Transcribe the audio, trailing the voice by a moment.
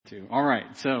too. All right,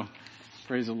 so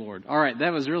praise the Lord. All right,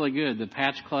 that was really good. The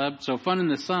Patch Club. So Fun in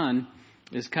the Sun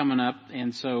is coming up,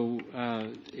 and so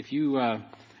if you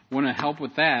want to help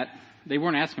with that, they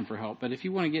weren't asking for help, but if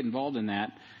you want to get involved in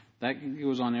that, that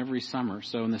goes on every summer.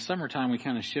 So in the summertime, we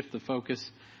kind of shift the focus,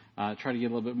 try to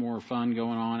get a little bit more fun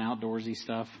going on, outdoorsy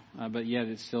stuff, but yet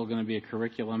it's still going to be a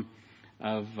curriculum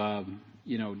of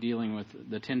dealing with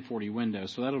the 1040 window.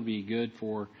 So that'll be good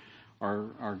for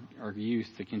our youth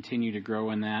to continue to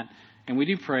grow in that. And we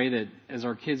do pray that as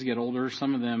our kids get older,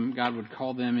 some of them, God would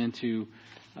call them into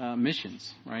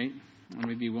missions, right? And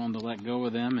we'd be willing to let go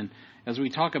of them. And as we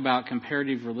talk about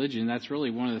comparative religion, that's really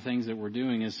one of the things that we're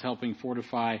doing is helping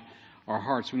fortify our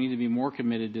hearts. We need to be more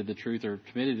committed to the truth, or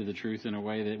committed to the truth in a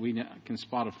way that we can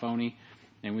spot a phony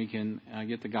and we can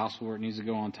get the gospel where it needs to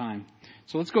go on time.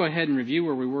 So let's go ahead and review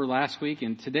where we were last week.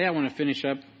 And today I want to finish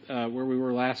up where we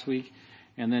were last week.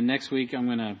 And then next week I'm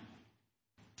going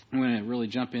to really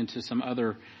jump into some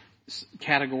other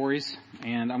categories.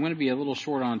 And I'm going to be a little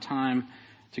short on time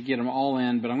to get them all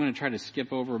in, but I'm going to try to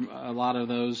skip over a lot of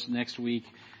those next week.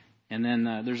 And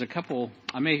then there's a couple,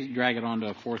 I may drag it on to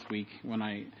a fourth week when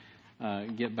I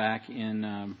get back in,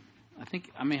 I think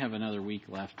I may have another week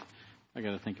left. I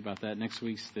got to think about that. Next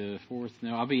week's the 4th.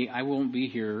 No, I won't be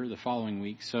here the following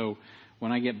week. So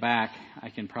when I get back, I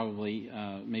can probably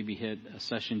maybe hit a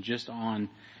session just on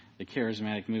the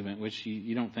charismatic movement, which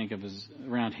you don't think of as,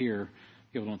 around here,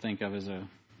 people don't think of as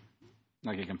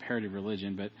like a comparative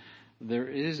religion, but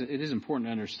it is important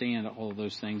to understand all of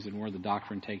those things and where the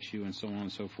doctrine takes you and so on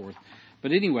and so forth.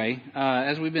 But anyway,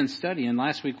 as we've been studying,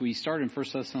 last week we started in 1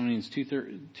 Thessalonians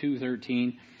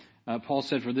 2:13. Paul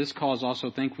said, "For this cause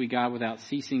also thank we God without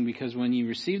ceasing, because when ye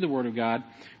received the word of God,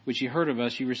 which ye heard of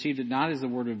us, ye received it not as the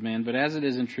word of men, but as it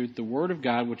is in truth, the word of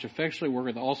God, which effectually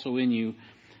worketh also in you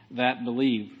that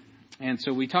believe." And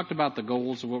so we talked about the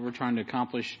goals of what we're trying to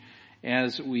accomplish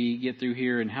as we get through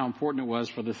here, and how important it was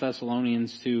for the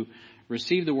Thessalonians to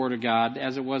receive the word of God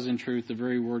as it was in truth, the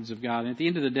very words of God. And at the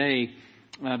end of the day,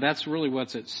 that's really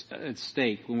what's at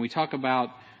stake. When we talk about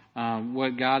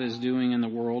what God is doing in the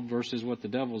world versus what the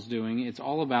devil's doing, it's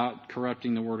all about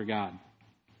corrupting the word of God.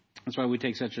 That's why we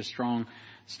take such a strong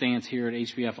stance here at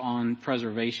HBF on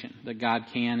preservation, that God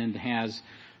can and has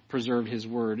preserved his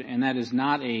word. And that is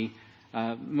not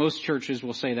most churches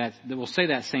will say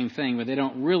that same thing, but they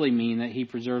don't really mean that he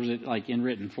preserves it like in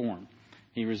written form.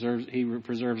 He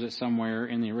preserves it somewhere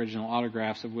in the original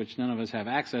autographs, of which none of us have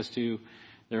access to.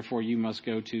 Therefore, you must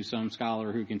go to some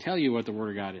scholar who can tell you what the Word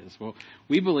of God is. Well,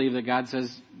 we believe that God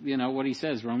says, what He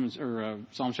says.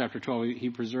 Psalm chapter 12, He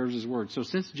preserves His Word. So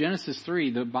since Genesis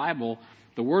 3, the Bible,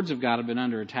 the words of God have been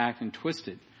under attack and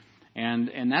twisted,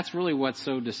 and that's really what's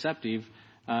so deceptive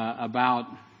about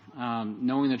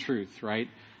knowing the truth, right?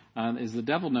 Is the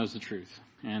devil knows the truth,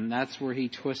 and that's where he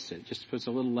twists it. Just puts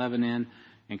a little leaven in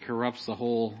and corrupts the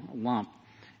whole lump.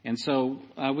 And so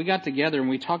we got together and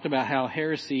we talked about how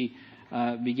heresy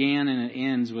began and it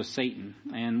ends with Satan.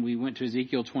 And we went to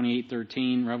Ezekiel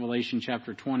 28:13, Revelation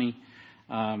chapter 20.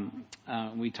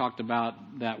 We talked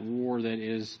about that war that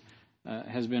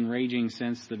has been raging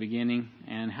since the beginning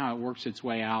and how it works its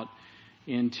way out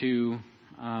into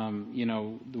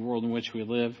the world in which we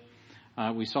live.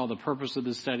 We saw the purpose of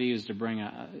this study is to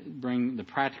bring the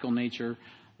practical nature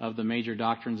of the major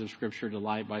doctrines of Scripture to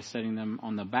light by setting them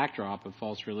on the backdrop of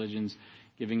false religions,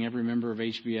 giving every member of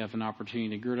HBF an opportunity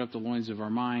to gird up the loins of our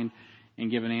mind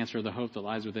and give an answer to the hope that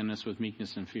lies within us with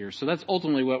meekness and fear. So that's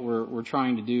ultimately what we're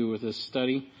trying to do with this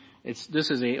study.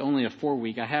 This is only a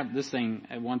 4-week. I have this thing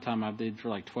at one time I did for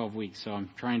like 12 weeks, so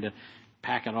I'm trying to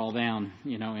pack it all down,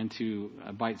 into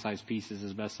bite-sized pieces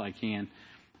as best I can.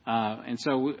 And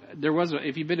so there was,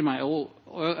 if you've been to my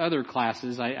other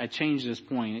classes, I changed this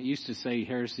point. It used to say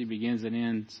heresy begins and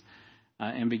ends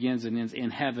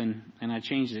in heaven, and I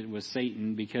changed it with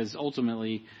Satan because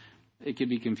ultimately it could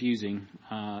be confusing.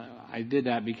 I did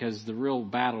that because the real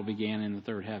battle began in the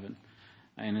third heaven,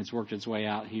 and it's worked its way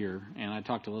out here. And I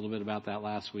talked a little bit about that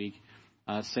last week.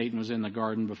 Satan was in the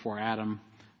garden before Adam.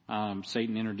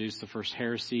 Satan introduced the first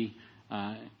heresy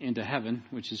into heaven,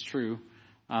 which is true.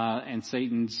 And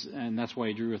that's why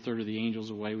he drew a third of the angels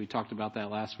away. We talked about that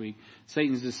last week.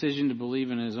 Satan's decision to believe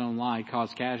in his own lie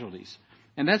caused casualties.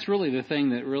 And that's really the thing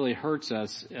that really hurts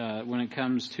us when it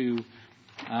comes to,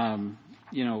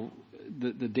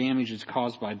 the damage that's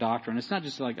caused by doctrine. It's not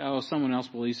just like, someone else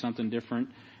believes something different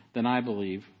than I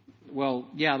believe. Well,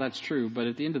 yeah, that's true. But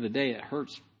at the end of the day,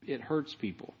 it hurts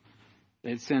people.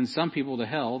 It sends some people to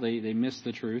hell. They miss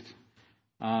the truth.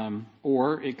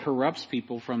 Or it corrupts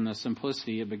people from the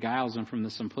simplicity. It beguiles them from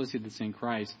the simplicity that's in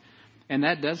Christ. And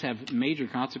that does have major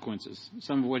consequences,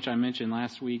 some of which I mentioned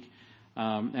last week.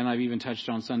 And I've even touched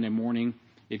on Sunday morning,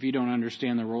 if you don't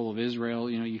understand the role of Israel,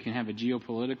 you can have a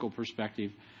geopolitical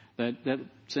perspective that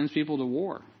sends people to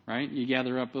war, right? You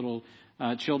gather up little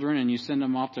children and you send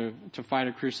them off to fight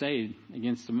a crusade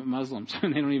against the Muslims.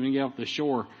 And they don't even get off the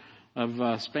shore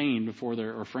of Spain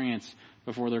or France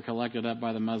before they're collected up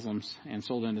by the Muslims and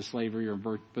sold into slavery or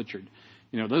butchered.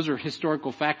 Those are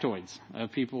historical factoids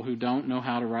of people who don't know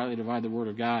how to rightly divide the Word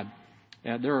of God.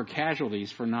 There are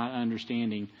casualties for not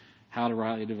understanding how to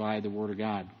rightly divide the Word of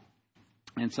God.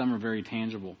 And some are very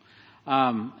tangible.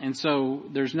 And so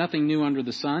there's nothing new under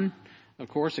the sun. Of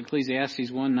course,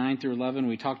 Ecclesiastes 1, 9 through 11,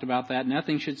 we talked about that.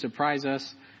 Nothing should surprise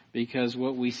us because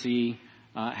what we see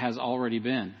has already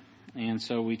been. And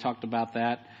so we talked about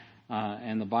that.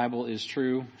 And the Bible is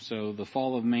true. So the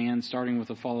fall of man, starting with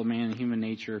the fall of man and human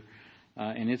nature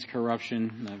and its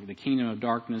corruption, the kingdom of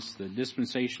darkness, the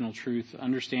dispensational truth,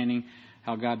 understanding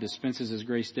how God dispenses His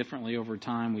grace differently over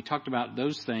time. We talked about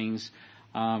those things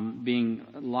being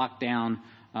locked down.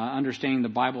 Understanding the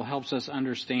Bible helps us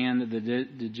understand the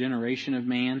degeneration of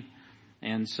man.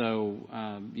 And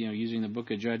so, using the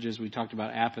book of Judges, we talked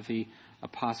about apathy,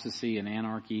 apostasy, and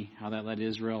anarchy, how that led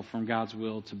Israel from God's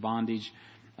will to bondage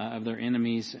of their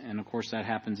enemies. And of course, that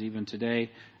happens even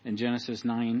today. In Genesis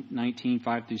 19,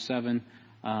 5 through 7,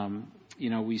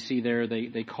 we see there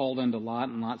they called unto Lot,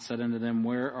 and Lot said unto them,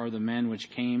 Where are the men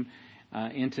which came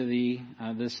into thee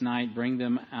this night? Bring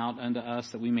them out unto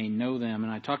us that we may know them.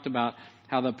 And I talked about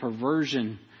how the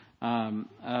perversion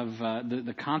of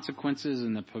the consequences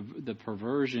and the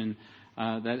perversion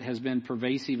that has been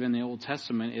pervasive in the Old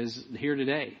Testament is here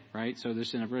today, right? So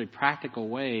this, in a very practical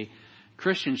way,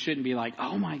 Christians shouldn't be like,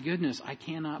 oh my goodness, I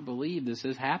cannot believe this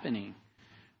is happening.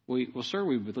 We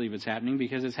believe it's happening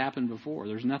because it's happened before.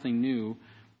 There's nothing new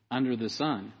under the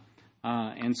sun.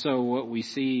 And so what we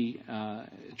see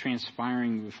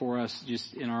transpiring before us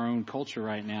just in our own culture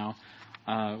right now,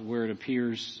 where it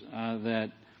appears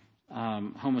that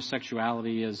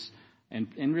homosexuality is,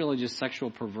 and really just sexual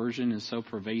perversion is so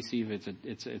pervasive.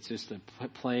 It's just a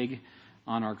plague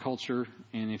on our culture.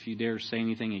 And if you dare say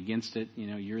anything against it,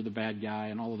 you're the bad guy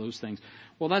and all of those things.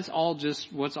 Well, that's all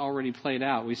just what's already played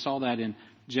out. We saw that in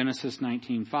Genesis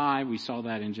 19:5. We saw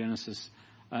that in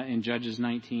in Judges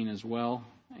 19 as well.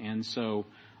 And so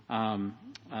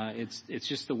it's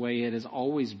just the way it has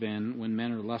always been when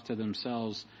men are left to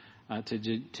themselves to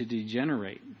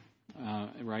degenerate,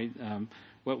 right?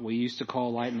 What we used to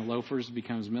call light in the loafers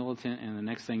becomes militant, and the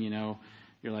next thing you know,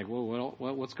 you're like, whoa,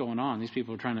 what's going on? These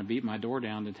people are trying to beat my door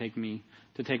down to take me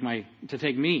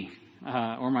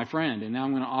or my friend, and now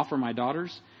I'm going to offer my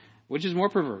daughters, which is more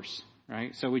perverse,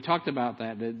 right? So we talked about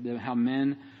that how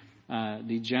men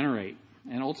degenerate.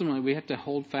 And ultimately, we have to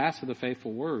hold fast to the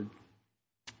faithful word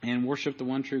and worship the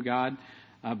one true God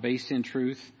based in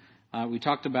truth. We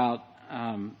talked about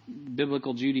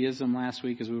biblical Judaism last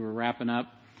week as we were wrapping up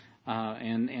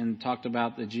and talked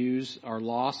about the Jews are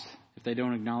lost if they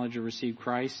don't acknowledge or receive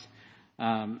Christ.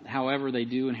 However, they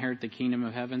do inherit the kingdom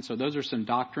of heaven. So those are some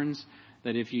doctrines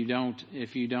that if you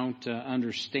don't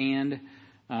understand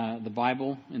the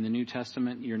Bible in the New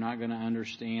Testament, you're not going to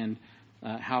understand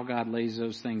how God lays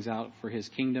those things out for His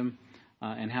kingdom,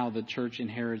 and how the church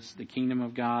inherits the kingdom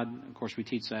of God. Of course, we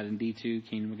teach that in D2,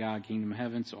 kingdom of God, kingdom of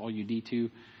heaven. So all you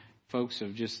D2 folks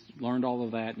have just learned all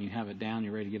of that, and you have it down.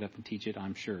 You're ready to get up and teach it,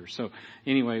 I'm sure. So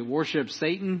anyway, worship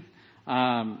Satan,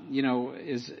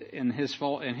 is in his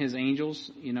fault and his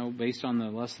angels, based on the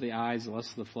lust of the eyes, the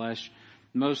lust of the flesh.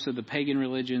 Most of the pagan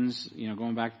religions,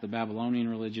 going back to the Babylonian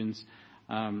religions,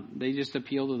 they just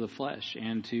appeal to the flesh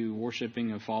and to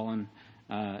worshiping of fallen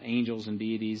angels and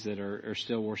deities that are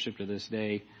still worshipped to this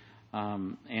day,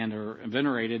 and are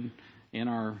venerated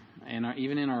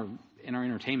even in our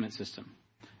entertainment system.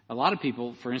 A lot of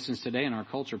people, for instance, today in our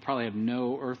culture probably have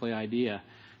no earthly idea,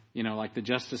 like the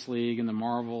Justice League and the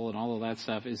Marvel and all of that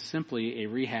stuff is simply a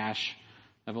rehash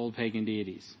of old pagan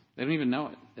deities. They don't even know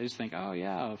it. They just think, oh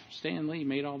yeah, Stan Lee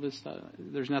made all this stuff.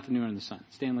 There's nothing new under the sun.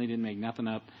 Stan Lee didn't make nothing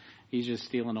up. He's just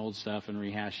stealing old stuff and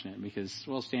rehashing it because,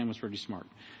 Stan was pretty smart,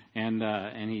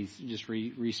 and he's just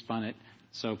respun it.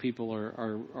 So people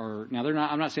are now they're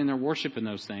not. I'm not saying they're worshiping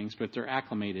those things, but they're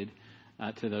acclimated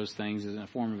to those things as a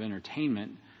form of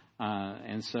entertainment.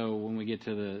 And so when we get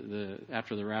to the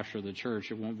after the rapture of the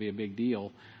church, it won't be a big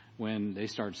deal when they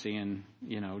start seeing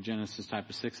Genesis type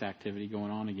of 6 activity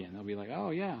going on again. They'll be like,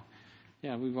 oh yeah,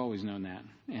 we've always known that.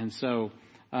 And so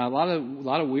a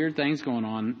lot of weird things going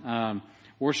on.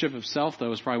 Worship of self,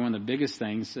 though, is probably one of the biggest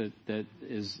things that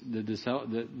is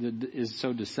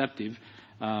so deceptive.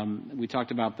 We talked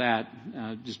about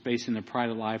that, just basing the pride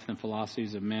of life and the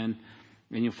philosophies of men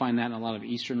And you'll find that in a lot of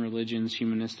Eastern religions,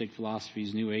 humanistic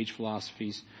philosophies, New Age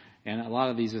philosophies. And a lot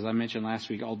of these, as I mentioned last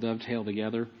week, all dovetail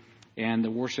together. And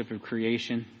the worship of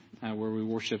creation, where we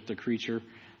worship the creature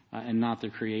and not the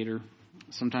creator.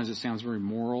 Sometimes it sounds very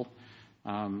moral,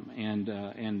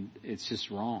 and it's just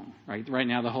wrong. Right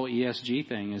now, the whole ESG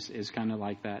thing is kind of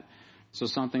like that. So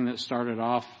something that started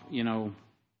off,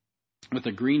 with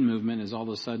the green movement is all of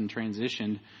a sudden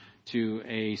transitioned to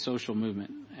a social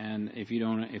movement. And if you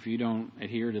don't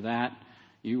adhere to that,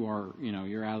 you are,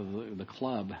 you're out of the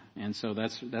club. And so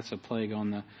that's a plague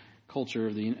on the culture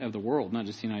of the world, not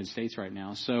just the United States right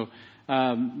now. So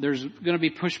there's going to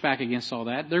be pushback against all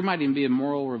that. There might even be a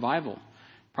moral revival.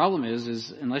 Problem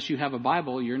is unless you have a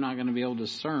Bible, you're not going to be able to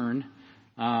discern,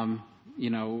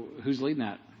 who's leading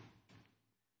that.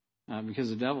 Because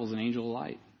the devil's an angel of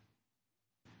light.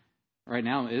 Right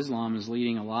now, Islam is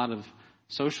leading a lot of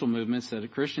social movements that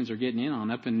Christians are getting in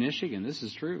on up in Michigan. This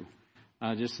is true.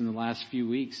 Just in the last few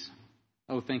weeks.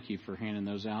 Oh, thank you for handing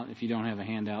those out. If you don't have a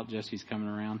handout, Jesse's coming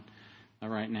around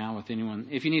right now with anyone.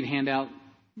 If you need a handout,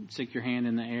 stick your hand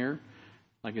in the air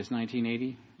like it's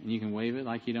 1980, and you can wave it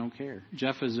like you don't care.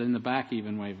 Jeff is in the back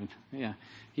even waving. Yeah.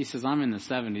 He says, I'm in the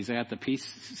 70s. I got the peace,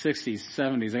 60s,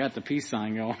 70s. I got the peace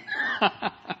sign going.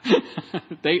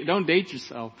 Don't date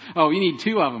yourself. Oh, you need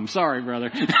two of them. Sorry,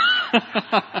 brother.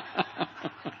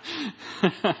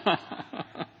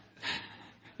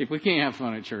 If we can't have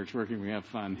fun at church, where can we have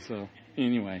fun? So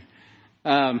anyway.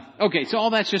 Okay, so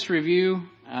all that's just review.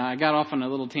 I got off on a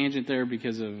little tangent there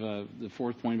because of the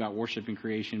fourth point about worship and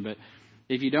creation. But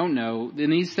if you don't know, then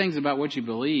these things about what you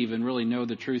believe and really know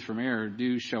the truth from error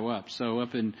do show up. So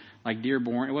up in like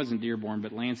Dearborn, it wasn't Dearborn,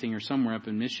 but Lansing or somewhere up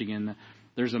in Michigan,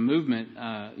 there's a movement,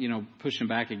 pushing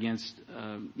back against,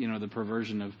 the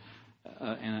perversion of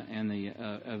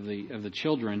the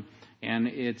children, and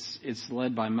it's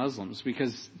led by Muslims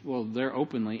because, well, they're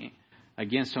openly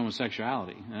against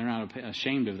homosexuality. They're not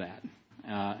ashamed of that,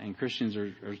 and Christians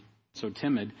are so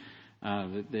timid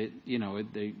that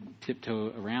they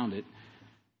tiptoe around it,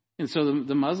 and so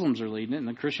the Muslims are leading it, and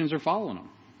the Christians are following them.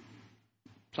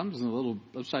 Something's a little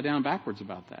upside down and backwards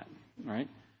about that, right?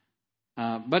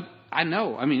 But I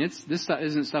know, this stuff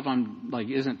isn't stuff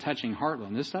isn't touching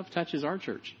Heartland. This stuff touches our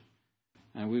church.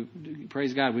 And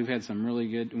praise God, we've had some really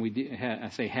good, I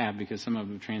say have because some of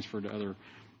them have transferred to other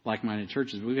like-minded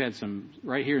churches. We've had some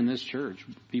right here in this church,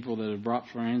 people that have brought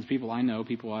friends, people I know,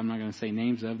 people I'm not going to say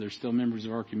names of, they're still members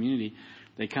of our community.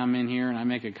 They come in here and I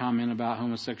make a comment about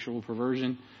homosexual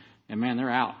perversion, and man, they're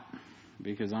out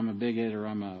because I'm a bigot or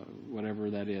I'm a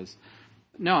whatever that is.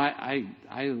 No, I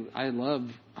love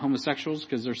homosexuals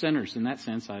because they're sinners in that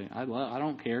sense. I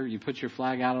don't care. You put your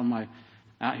flag out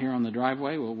here on the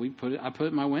driveway. Well, I put it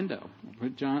in my window.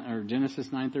 Genesis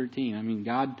 9:13.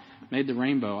 God made the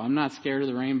rainbow. I'm not scared of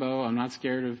the rainbow. I'm not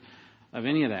scared of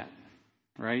any of that.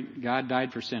 Right? God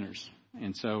died for sinners,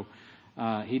 and so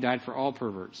He died for all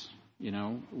perverts.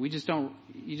 We just don't.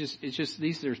 It's just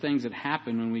these are things that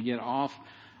happen when we get off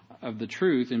of the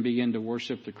truth and begin to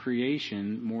worship the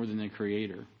creation more than the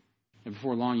Creator. And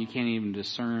before long, you can't even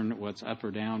discern what's up or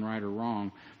down, right or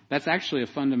wrong. That's actually a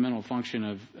fundamental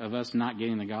function of us not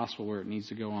getting the gospel where it needs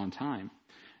to go on time.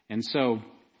 And so,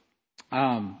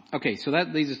 so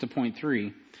that leads us to point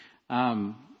 3.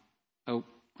 I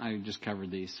just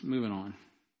covered these. Moving on.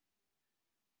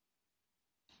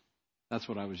 That's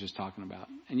what I was just talking about.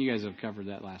 And you guys have covered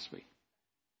that last week.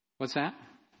 What's that?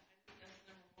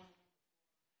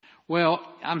 Well,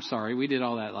 I'm sorry. We did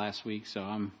all that last week, so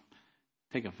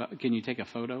can you take a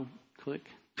photo? Click.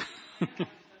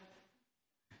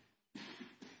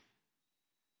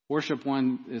 Worship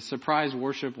one, surprise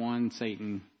worship one,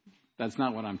 Satan. That's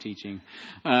not what I'm teaching.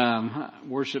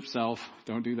 Worship self,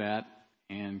 don't do that,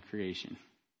 and creation.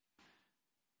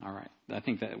 All right. I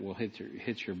think that will hit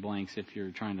your blanks if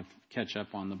you're trying to catch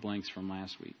up on the blanks from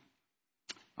last week.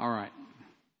 All right.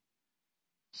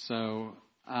 So,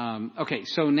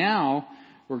 so now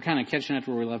we're kind of catching up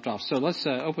where we left off. So let's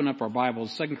open up our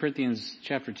Bibles. 2 Corinthians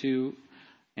chapter 2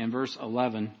 and verse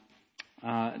 11.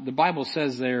 The Bible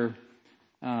says there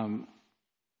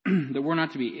that we're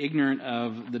not to be ignorant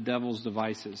of the devil's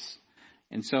devices.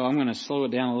 And so I'm going to slow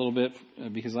it down a little bit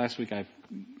because last week I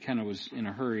kind of was in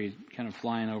a hurry, kind of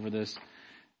flying over this.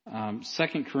 2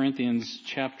 Corinthians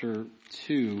chapter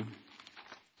 2.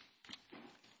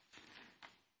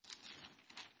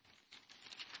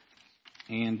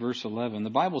 And verse 11. The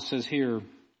Bible says here,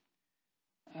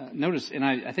 notice, and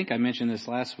I think I mentioned this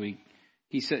last week,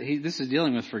 he said this is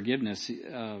dealing with forgiveness.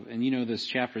 And this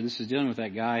chapter, this is dealing with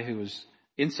that guy who was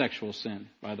in sexual sin,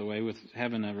 by the way, with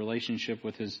having a relationship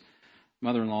with his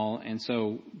mother-in-law. And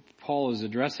so Paul is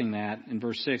addressing that in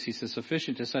verse 6. He says,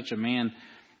 sufficient to such a man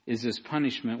is this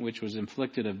punishment which was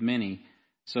inflicted of many.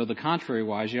 So the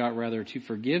contrary-wise, you ought rather to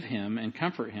forgive him and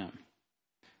comfort him,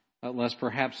 lest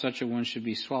perhaps such a one should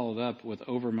be swallowed up with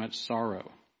overmuch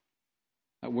sorrow.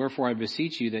 Wherefore I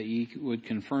beseech you that ye would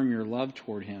confirm your love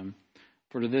toward him.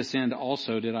 For to this end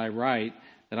also did I write,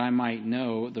 that I might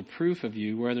know the proof of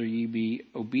you, whether ye be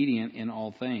obedient in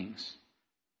all things.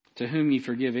 To whom ye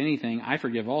forgive anything, I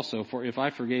forgive also. For if I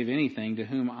forgave anything, to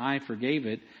whom I forgave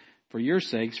it, for your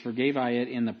sakes forgave I it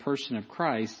in the person of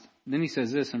Christ. Then he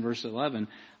says this in verse 11,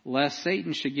 lest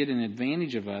Satan should get an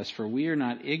advantage of us, for we are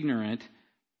not ignorant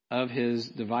of his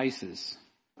devices.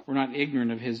 We're not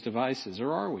ignorant of his devices,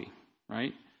 or are we?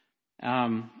 Right?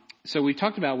 So we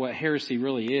talked about what heresy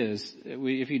really is.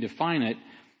 If you define it,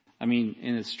 I mean,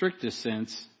 in its strictest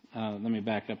sense, let me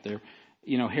back up there.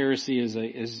 Heresy is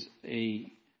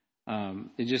it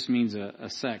just means a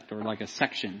sect or like a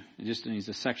section. It just means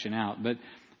a section out. But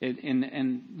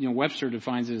Webster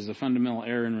defines it as a fundamental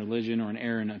error in religion or an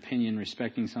error in opinion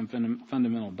respecting some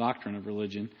fundamental doctrine of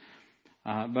religion.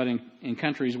 But in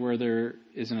countries where there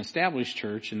is an established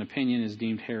church, an opinion is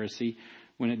deemed heresy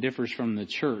when it differs from the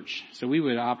church. So we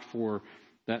would opt for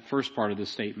that first part of the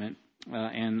statement.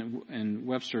 And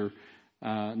Webster,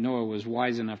 Noah was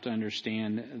wise enough to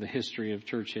understand the history of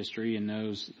church history and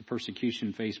knows the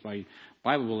persecution faced by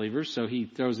Bible believers. So he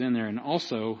throws in there, and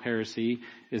also heresy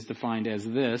is defined as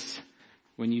this: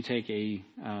 when you take a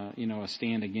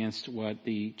stand against what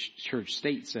the church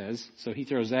state says. So he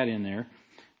throws that in there,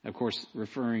 of course,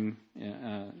 referring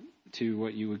to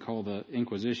what you would call the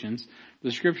Inquisitions.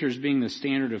 The Scriptures being the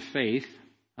standard of faith.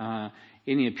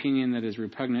 Any opinion that is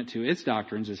repugnant to its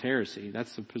doctrines is heresy.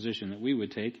 That's the position that we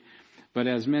would take. But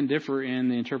as men differ in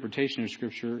the interpretation of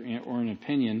Scripture or an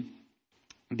opinion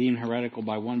deemed heretical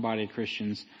by one body of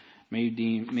Christians may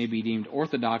be deemed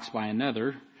orthodox by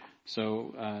another.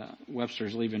 So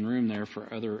Webster's leaving room there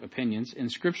for other opinions. In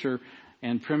Scripture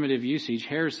and primitive usage,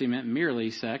 heresy meant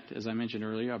merely sect, as I mentioned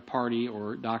earlier, a party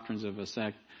or doctrines of a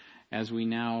sect, as we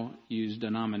now use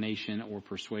denomination or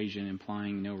persuasion,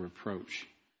 implying no reproach.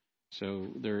 So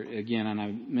there again, and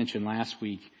I mentioned last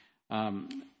week,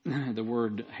 the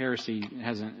word heresy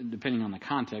hasn't, depending on the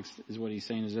context, is what he's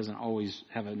saying, is doesn't always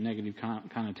have a negative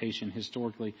connotation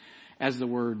historically. As the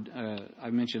word I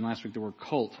mentioned last week, the word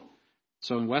cult.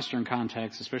 So in Western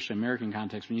context, especially American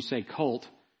context, when you say cult,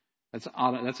 that's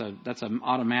an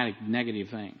automatic negative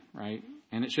thing, right?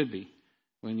 And it should be.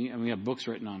 We have books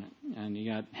written on it, and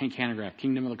you got Hank Hanegraaff,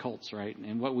 Kingdom of the Cults, right?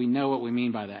 And what we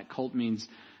mean by that, cult means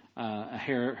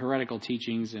heretical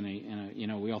teachings, and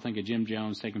we all think of Jim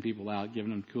Jones taking people out, giving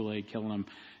them Kool-Aid, killing them,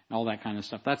 and all that kind of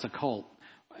stuff. That's a cult,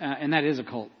 and that is a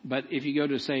cult. But if you go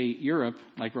to, say, Europe,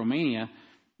 like Romania,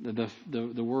 the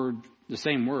word, the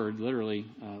same word, literally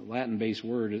Latin-based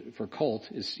word for cult,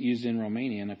 is used in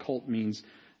Romania, and a cult means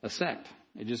a sect.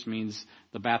 It just means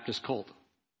the Baptist cult.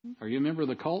 Are you a member of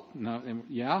the cult? No.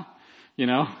 Yeah.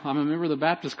 I'm a member of the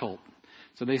Baptist cult.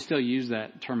 So they still use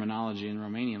that terminology in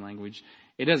Romanian language.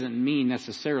 It doesn't mean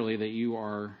necessarily that you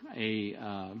are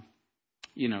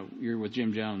you're with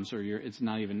Jim Jones, or it just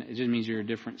means you're a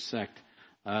different sect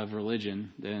of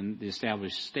religion than the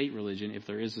established state religion, if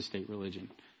there is a state religion.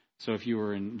 So if you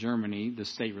were in Germany, the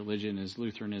state religion is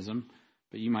Lutheranism,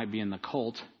 but you might be in the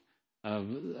cult of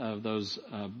those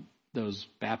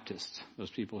Baptists,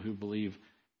 those people who believe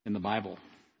in the Bible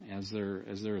as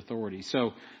their authority.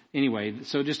 So anyway,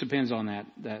 it just depends on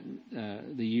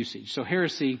the usage. So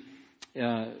heresy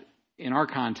in our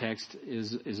context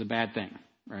is a bad thing,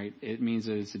 right? It means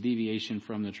that it's a deviation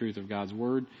from the truth of God's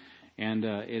word, and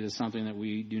it is something that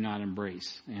we do not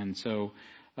embrace. And so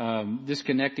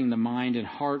disconnecting the mind and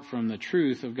heart from the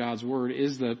truth of God's word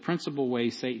is the principal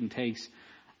way Satan takes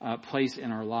place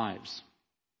in our lives.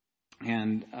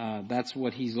 And that's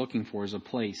what he's looking for, is a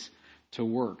place to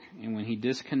work. And when he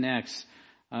disconnects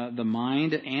the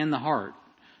mind and the heart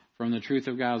from the truth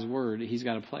of God's word, he's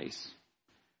got a place.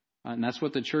 And that's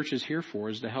what the church is here for,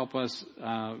 is to help us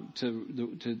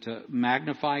to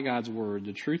magnify God's word,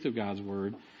 the truth of God's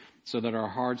word, so that our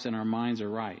hearts and our minds are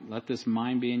right. Let this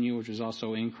mind be in you, which is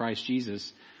also in Christ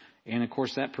Jesus. And of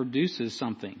course, that produces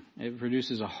something. It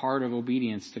produces a heart of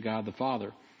obedience to God the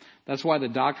Father. That's why the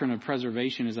doctrine of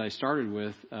preservation, as I started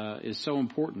with, is so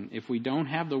important. If we don't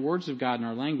have the words of God in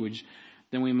our language,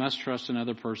 then we must trust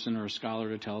another person or a scholar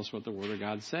to tell us what the Word of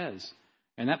God says.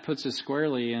 And that puts us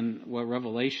squarely in what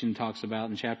Revelation talks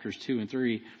about in chapters 2 and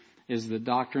 3, is the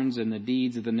doctrines and the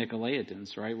deeds of the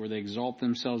Nicolaitans, right, where they exalt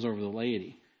themselves over the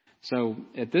laity. So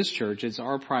at this church, it's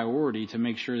our priority to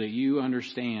make sure that you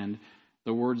understand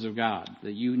the words of God,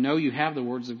 that you know you have the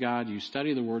words of God, you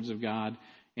study the words of God,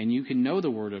 and you can know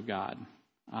the Word of God.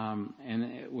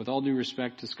 And with all due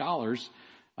respect to scholars,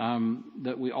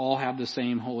 that we all have the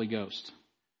same Holy Ghost.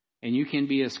 And you can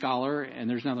be a scholar, and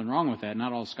there's nothing wrong with that.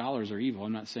 Not all scholars are evil.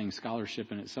 I'm not saying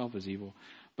scholarship in itself is evil.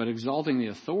 But exalting the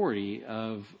authority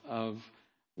of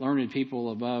learned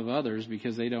people above others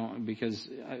because hey,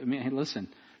 listen,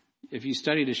 if you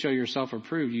study to show yourself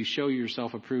approved, you show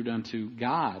yourself approved unto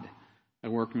God, a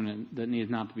workman that needeth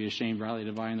not to be ashamed, rightly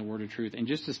dividing the word of truth. And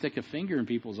just to stick a finger in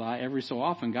people's eye every so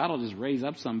often, God will just raise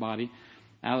up somebody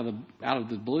out of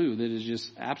the blue that is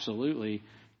just absolutely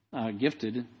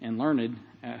gifted and learned,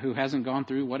 who hasn't gone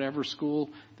through whatever school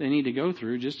they need to go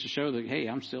through, just to show that, hey,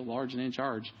 I'm still large and in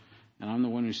charge, and I'm the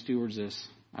one who stewards this.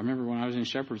 I remember when I was in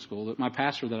shepherd school, that my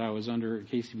pastor that I was under at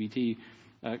KCBT,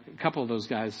 a couple of those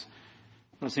guys,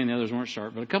 I'm not saying the others weren't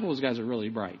sharp, but a couple of those guys are really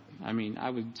bright. I mean, I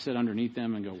would sit underneath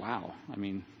them and go, wow. I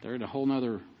mean, they're at a whole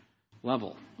nother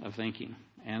level of thinking.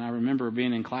 And I remember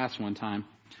being in class one time,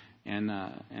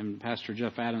 and Pastor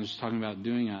Jeff Adams was talking about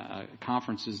doing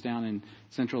conferences down in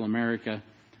Central America.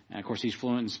 And of course, he's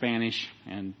fluent in Spanish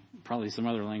and probably some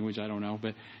other language, I don't know.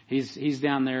 But he's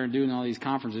down there doing all these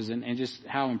conferences, and just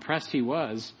how impressed he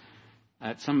was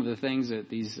at some of the things that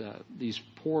these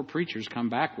poor preachers come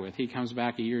back with. He comes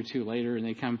back a year or two later, and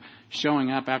they come showing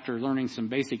up after learning some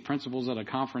basic principles at a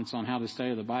conference on how to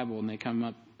study the Bible, and they come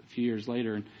up a few years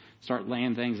later and start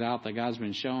laying things out that God's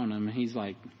been showing them. And he's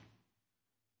like,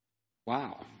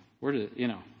 wow,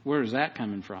 where is that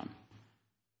coming from?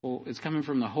 Well, it's coming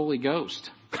from the Holy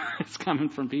Ghost. It's coming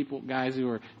from guys who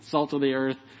are salt of the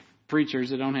earth, preachers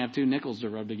that don't have two nickels to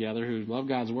rub together, who love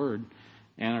God's word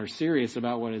and are serious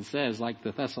about what it says, like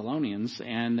the Thessalonians,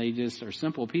 and they just are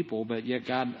simple people, but yet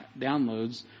God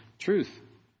downloads truth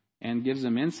and gives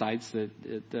them insights that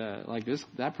like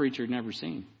that preacher had never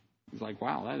seen. It's like,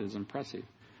 wow, that is impressive.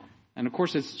 And of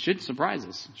course, it should surprise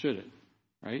us, should it?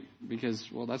 Right? Because,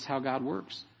 well, that's how God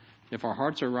works. If our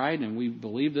hearts are right and we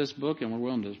believe this book and we're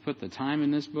willing to put the time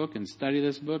in this book and study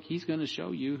this book, He's going to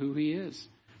show you who He is.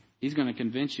 He's going to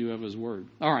convince you of His word.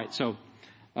 All right, so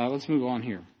let's move on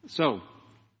here. So,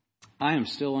 I am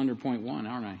still under point 1,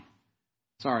 aren't I?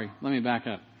 Sorry, let me back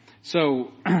up.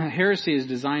 So, heresy is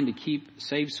designed to keep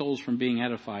saved souls from being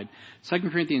edified. 2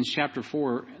 Corinthians chapter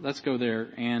 4, let's go there,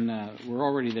 and we're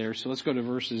already there, so let's go to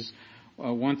verses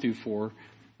 1 through 4.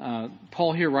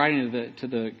 Paul here writing to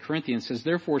the Corinthians says,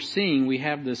 therefore, seeing we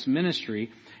have this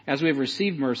ministry, as we have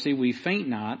received mercy, we faint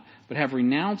not, but have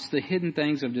renounced the hidden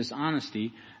things of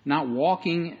dishonesty, not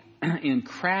walking in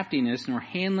craftiness, nor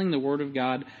handling the word of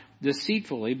God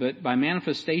deceitfully, but by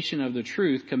manifestation of the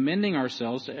truth, commending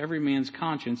ourselves to every man's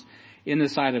conscience in the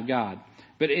sight of God.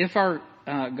 But if our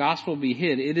gospel be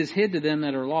hid, it is hid to them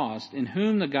that are lost, in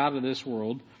whom the God of this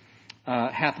world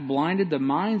hath blinded the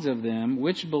minds of them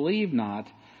which believe not,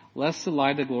 lest the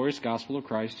light of the glorious gospel of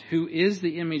Christ, who is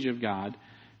the image of God,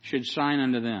 should shine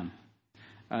unto them.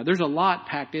 There's a lot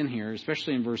packed in here,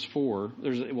 especially in verse 4.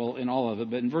 In all of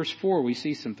it, but in verse 4 we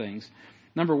see some things.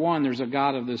 Number one, there's a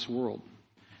God of this world.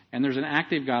 And there's an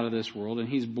active God of this world, and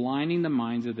He's blinding the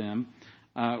minds of them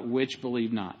which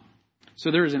believe not.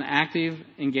 So there is an active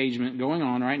engagement going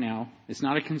on right now. It's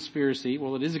not a conspiracy.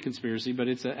 Well, it is a conspiracy, but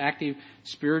it's an active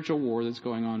spiritual war that's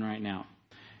going on right now.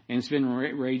 And it's been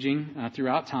raging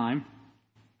throughout time.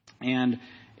 And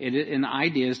the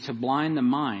idea is to blind the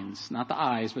minds, not the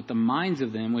eyes, but the minds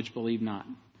of them which believe not.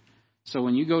 So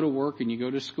when you go to work and you go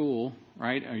to school,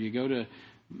 right, or you go to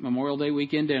Memorial Day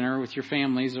weekend dinner with your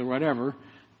families or whatever,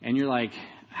 and you're like,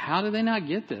 how do they not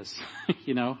get this?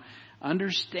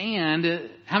 Understand.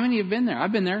 How many have been there?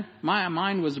 I've been there. My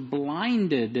mind was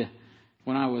blinded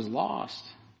when I was lost.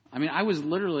 I mean, I was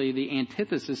literally the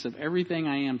antithesis of everything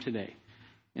I am today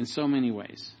in so many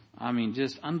ways. I mean,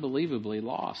 just unbelievably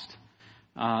lost,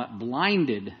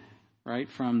 blinded, right,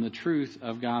 from the truth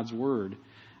of God's word.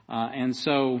 And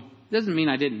so it doesn't mean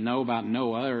I didn't know about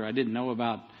Noah, or I didn't know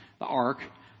about the ark,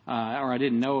 or I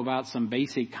didn't know about some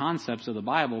basic concepts of the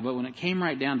Bible. But when it came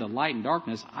right down to light and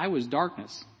darkness, I was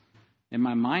darkness. And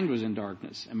my mind was in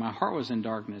darkness, and my heart was in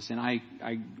darkness, and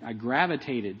I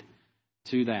gravitated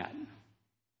to that.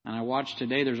 And I watched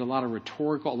today, there's a lot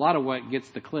of what gets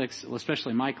the clicks,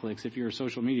 especially my clicks. If you're a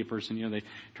social media person, they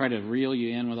try to reel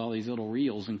you in with all these little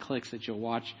reels and clicks that you'll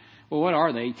watch. Well, what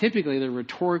are they? Typically, they're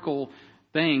rhetorical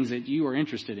things that you are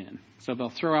interested in. So they'll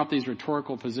throw out these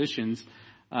rhetorical positions,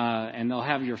 and they'll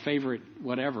have your favorite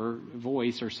whatever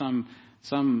voice or some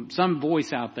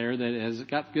voice out there that has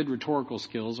got good rhetorical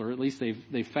skills, or at least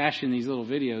they've fashioned these little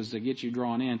videos to get you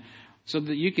drawn in. so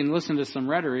that you can listen to some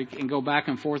rhetoric and go back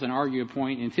and forth and argue a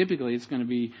point. And typically it's going to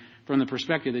be from the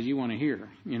perspective that you want to hear.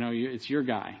 It's your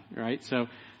guy, right? So,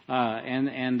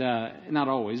 not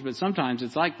always, but sometimes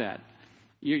it's like that.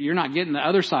 You're not getting the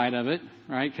other side of it,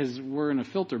 right? Because we're in a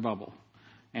filter bubble.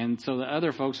 And so the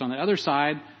other folks on the other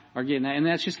side are getting that. And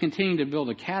that's just continuing to build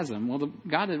a chasm. Well,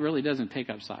 God really doesn't take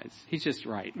up sides. He's just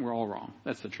right. And we're all wrong.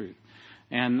 That's the truth.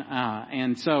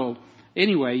 And so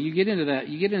anyway, you get into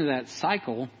that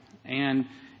cycle, and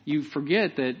you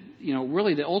forget that,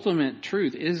 really the ultimate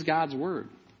truth is God's word,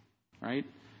 right?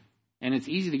 And it's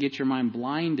easy to get your mind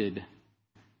blinded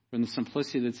from the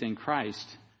simplicity that's in Christ.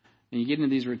 And you get into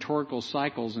these rhetorical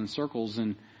cycles and circles,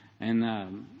 and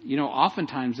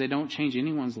oftentimes they don't change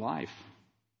anyone's life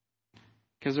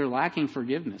because they're lacking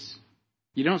forgiveness.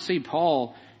 You don't see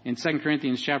Paul in 2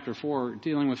 Corinthians chapter 4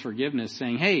 dealing with forgiveness,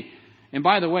 saying, hey, and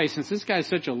by the way, since this guy's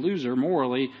such a loser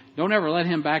morally, don't ever let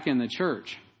him back in the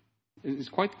church. It's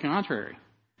quite the contrary.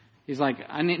 He's like,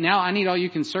 I need all you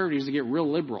conservatives to get real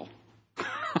liberal.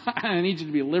 I need you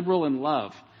to be liberal in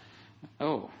love.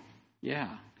 Oh,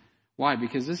 yeah. Why?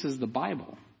 Because this is the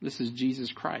Bible. This is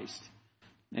Jesus Christ.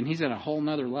 And he's at a whole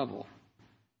nother level,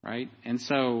 right? And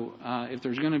so if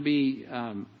there's going to be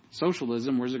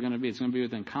socialism, where's it going to be? It's going to be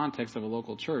within context of a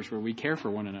local church where we care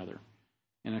for one another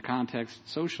in a context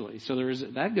socially. So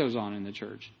that goes on in the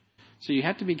church. So you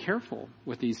have to be careful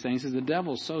with these things, because the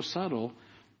devil's so subtle.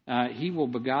 He will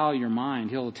beguile your mind.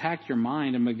 He'll attack your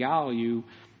mind and beguile you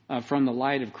from the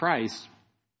light of Christ.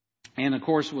 And of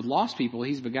course, with lost people,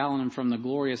 he's beguiling them from the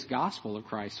glorious gospel of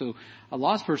Christ. So a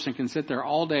lost person can sit there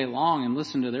all day long and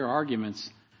listen to their arguments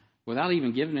without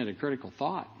even giving it a critical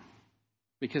thought,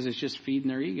 because it's just feeding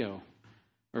their ego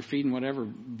or feeding whatever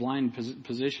blind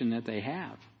position that they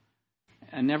have,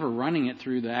 and never running it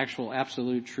through the actual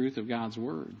absolute truth of God's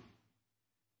word.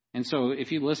 And so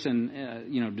if you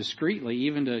listen, discreetly,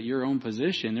 even to your own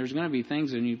position, there's going to be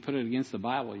things when you put it against the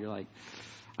Bible, you're like,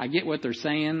 I get what they're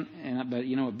saying, but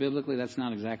biblically that's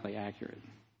not exactly accurate.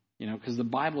 Because the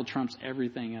Bible trumps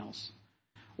everything else.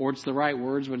 Or it's the right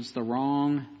words, but it's the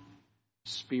wrong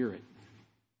spirit.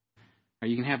 Or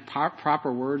you can have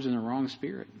proper words in the wrong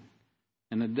spirit.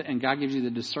 And God gives you the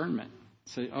discernment.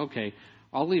 So, okay,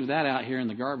 I'll leave that out here in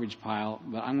the garbage pile,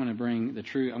 but I'm going to bring the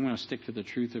truth. I'm going to stick to the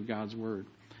truth of God's word.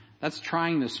 That's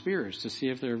trying the spirits to see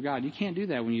if they're of God. You can't do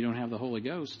that when you don't have the Holy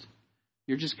Ghost.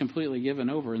 You're just completely given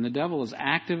over. And the devil is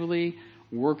actively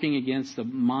working against the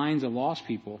minds of lost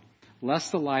people,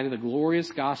 lest the light of the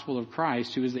glorious gospel of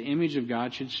Christ, who is the image of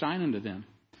God, should shine unto them.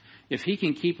 If he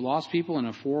can keep lost people in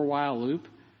a 4-while loop,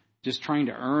 just trying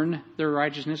to earn their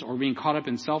righteousness or being caught up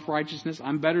in self-righteousness,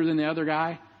 I'm better than the other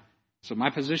guy, so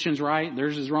my position's right,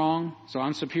 theirs is wrong, so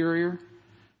I'm superior.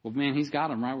 Well, man, he's got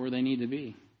them right where they need to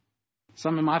be.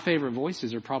 Some of my favorite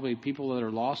voices are probably people that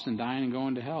are lost and dying and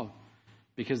going to hell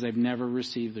because they've never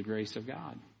received the grace of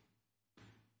God.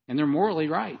 And they're morally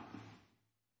right.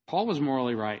 Paul was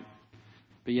morally right,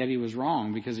 but yet he was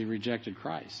wrong because he rejected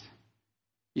Christ.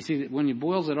 You see, when he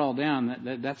boils it all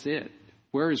down, that's it.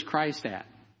 Where is Christ at?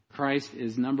 Christ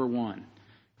is number one.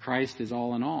 Christ is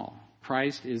all in all.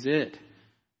 Christ is it.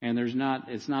 And it's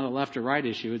not a left or right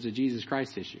issue. It's a Jesus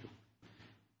Christ issue.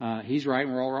 He's right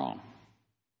and we're all wrong.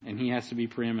 And he has to be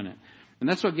preeminent. And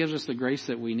that's what gives us the grace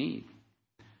that we need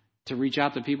to reach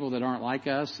out to people that aren't like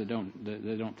us, that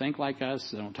don't think like us,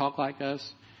 that don't talk like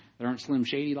us, that aren't Slim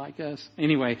Shady like us.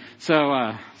 Anyway,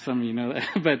 so some of you know that.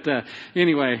 But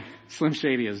anyway, Slim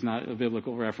Shady is not a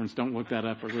biblical reference. Don't look that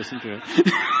up or listen to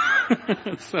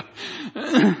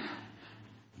it.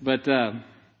 But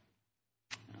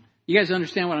you guys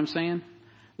understand what I'm saying?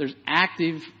 There's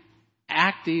active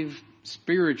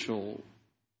spiritual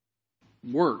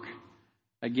work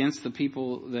against the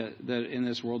people that in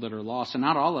this world that are lost, and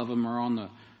not all of them are on the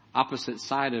opposite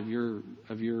side of your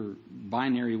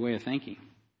binary way of thinking.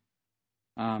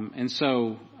 And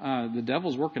so the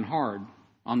devil's working hard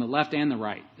on the left and the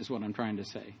right, is what I'm trying to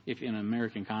say, if in an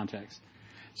American context.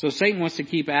 So Satan wants to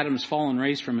keep Adam's fallen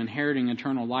race from inheriting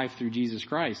eternal life through Jesus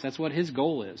Christ. That's what his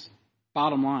goal is,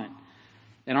 bottom line.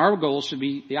 And our goal should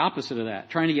be the opposite of that,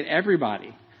 trying to get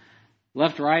everybody,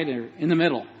 left, right, or in the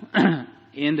middle,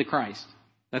 into Christ.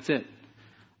 That's it.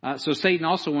 So Satan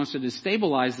also wants to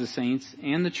destabilize the saints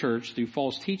and the church through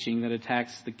false teaching that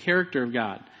attacks the character of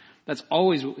God. That's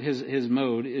always his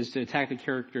mode, is to attack the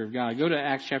character of God. Go to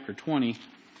Acts chapter 20,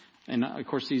 and of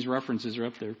course these references are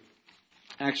up there.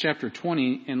 Acts chapter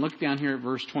 20, and look down here at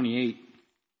verse 28.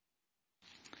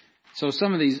 So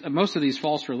most of these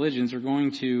false religions are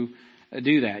going to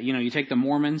do that. You take the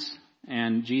Mormons,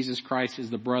 and Jesus Christ is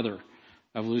the brother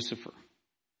of Lucifer.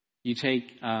 You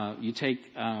take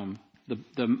the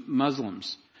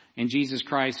Muslims, And Jesus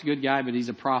Christ, good guy, but he's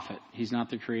a prophet. He's not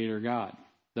the creator God.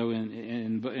 Though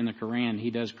in the Quran,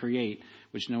 he does create,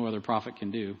 which no other prophet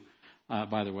can do,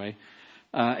 by the way.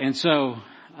 And so,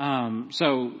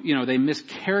 they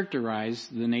mischaracterize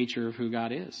the nature of who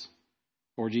God is,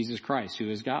 or Jesus Christ, who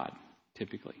is God,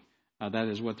 typically. That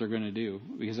is what they're going to do,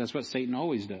 because that's what Satan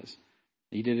always does.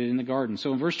 He did it in the garden.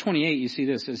 So in verse 28, you see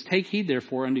this. It says, "Take heed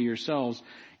therefore unto yourselves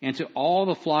and to all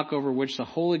the flock over which the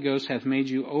Holy Ghost hath made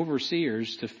you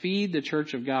overseers, to feed the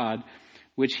church of God,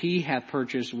 which he hath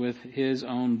purchased with his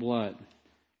own blood."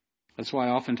 That's why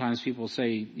oftentimes people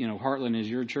say, Heartland is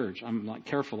your church. I'm like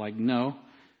careful, no,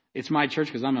 it's my church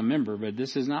because I'm a member, but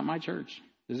this is not my church.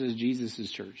 This is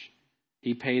Jesus' church.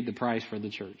 He paid the price for the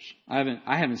church. I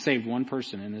haven't saved one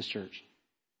person in this church.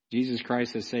 Jesus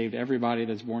Christ has saved everybody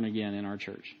that's born again in our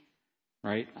church,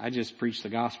 right? I just preach the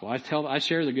gospel. I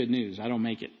share the good news. I don't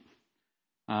make it.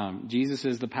 Jesus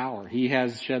is the power. He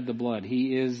has shed the blood.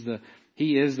 He is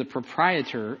the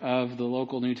proprietor of the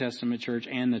local New Testament church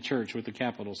and the church with the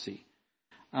capital C.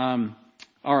 All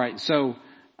right. So,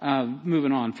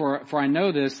 moving on. For I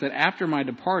know this, that after my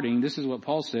departing, this is what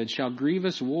Paul said, shall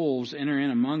grievous wolves enter in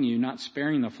among you, not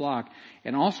sparing the flock.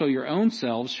 And also of your own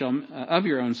selves shall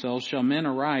men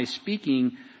arise,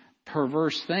 speaking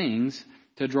perverse things,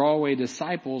 to draw away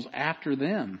disciples after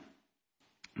them.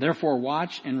 Therefore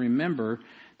watch and remember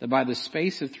that by the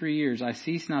space of 3 years I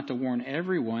cease not to warn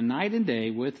everyone night and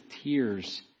day with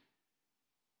tears.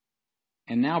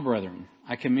 And now, brethren,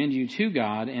 I commend you to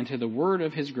God and to the word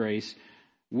of his grace,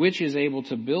 which is able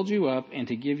to build you up and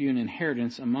to give you an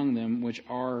inheritance among them which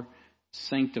are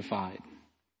sanctified.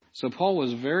 So Paul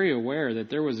was very aware that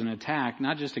there was an attack,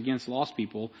 not just against lost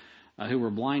people who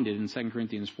were blinded in 2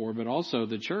 Corinthians 4, but also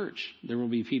the church. There will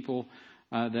be people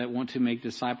that want to make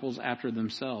disciples after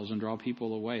themselves and draw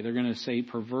people away. They're going to say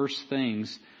perverse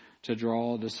things to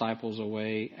draw disciples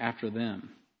away after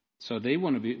them. So they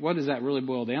want to be, what does that really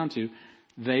boil down to?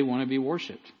 They want to be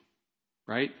worshipped,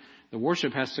 right? The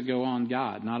worship has to go on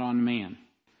God, not on man.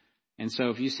 And so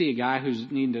if you see a guy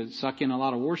who's needing to suck in a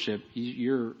lot of worship,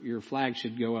 your flag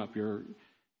should go up. Your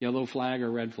yellow flag or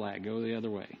red flag, go the other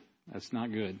way. That's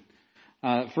not good.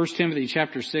 1 Timothy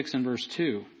chapter 6 and verse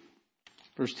 2.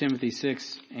 1 Timothy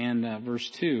 6 and verse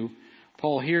 2.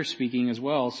 Paul here speaking as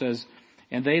well says,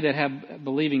 "And they that have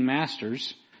believing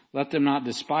masters, let them not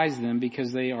despise them,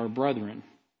 because they are brethren."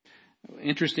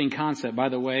 Interesting concept, by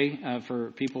the way,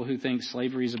 for people who think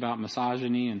slavery is about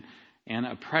misogyny and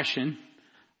oppression,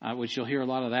 which you'll hear a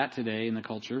lot of that today in the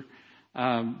culture.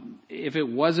 If it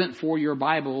wasn't for your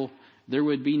Bible, there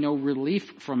would be no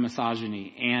relief from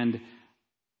misogyny and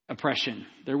oppression.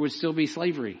 There would still be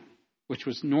slavery, which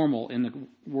was normal in the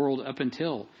world up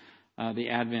until the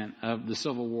advent of the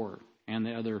Civil War and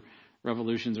the other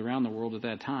revolutions around the world at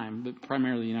that time, but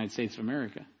primarily the United States of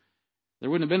America.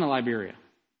 There wouldn't have been a Liberia,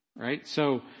 right?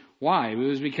 So why? It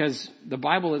was because the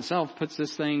Bible itself puts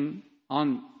this thing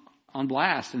on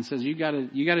blast and says you got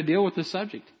to deal with the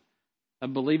subject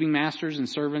of believing masters and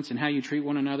servants and how you treat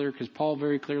one another, because Paul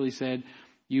very clearly said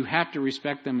you have to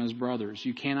respect them as brothers.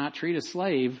 You cannot treat a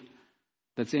slave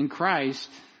that's in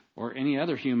Christ, or any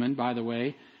other human, by the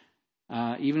way,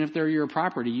 even if they're your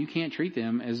property, you can't treat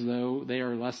them as though they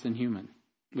are less than human,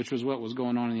 which was what was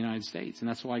going on in the United States. And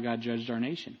that's why God judged our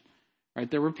nation, right?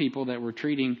 There were people that were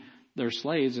treating their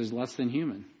slaves as less than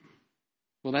human.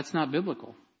 Well, that's not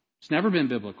biblical. It's never been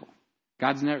biblical.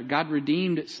 God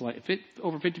redeemed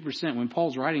over 50%. When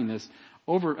Paul's writing this,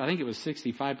 I think it was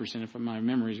 65%, if my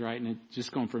memory's right, and it's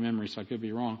just going from memory, so I could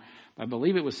be wrong. But I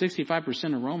believe it was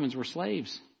 65% of Romans were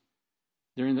slaves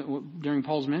during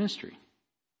Paul's ministry.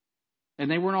 And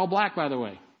they weren't all black, by the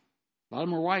way. A lot of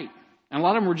them were white. And a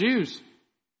lot of them were Jews.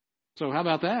 So how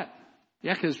about that?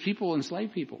 Yeah, because people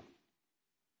enslave people.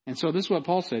 And so this is what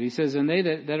Paul said. He says, "And they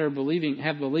that are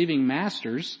have believing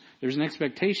masters," there's an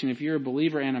expectation if you're a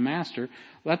believer and a master,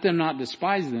 "let them not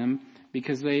despise them,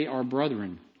 because they are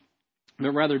brethren,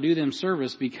 but rather do them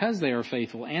service, because they are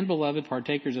faithful and beloved,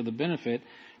 partakers of the benefit.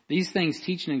 These things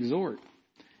teach and exhort.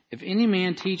 If any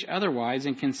man teach otherwise,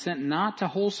 and consent not to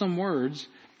wholesome words,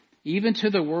 even to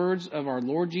the words of our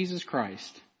Lord Jesus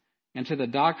Christ, and to the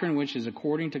doctrine which is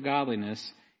according to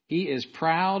godliness, he is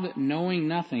proud, knowing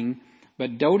nothing,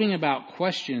 but doting about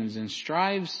questions and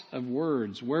strives of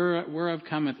words, whereof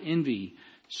cometh envy,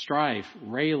 strife,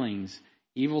 railings,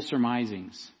 evil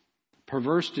surmisings,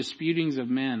 perverse disputings of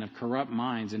men of corrupt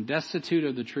minds, and destitute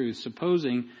of the truth,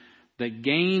 supposing that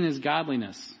gain is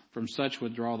godliness. From such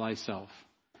withdraw thyself.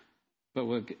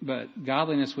 But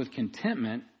godliness with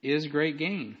contentment is great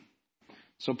gain."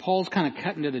 So Paul's kind of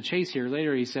cutting to the chase here.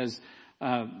 Later he says,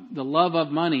 the love of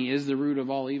money is the root of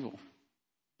all evil.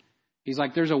 He's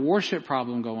like, there's a worship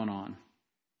problem going on.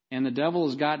 And the devil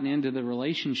has gotten into the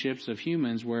relationships of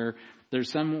humans where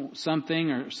there's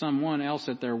something or someone else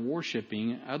that they're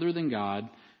worshiping other than God,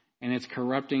 and it's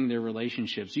corrupting their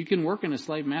relationships. You can work in a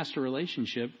slave-master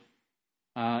relationship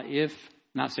if,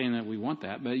 not saying that we want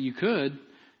that, but you could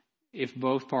if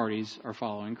both parties are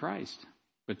following Christ.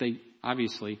 But they,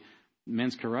 obviously,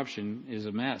 men's corruption is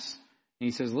a mess. And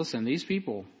he says, listen, these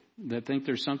people that think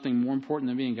there's something more important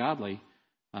than being godly,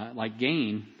 like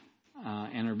gain,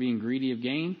 and are being greedy of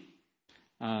gain,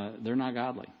 they're not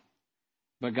godly.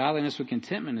 But godliness with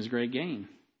contentment is great gain.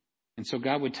 And so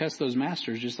God would test those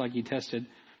masters just like he tested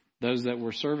those that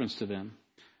were servants to them.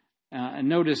 And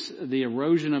notice the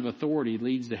erosion of authority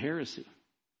leads to heresy.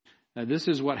 This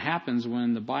is what happens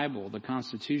when the Bible, the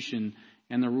Constitution,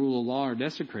 and the rule of law are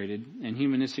desecrated and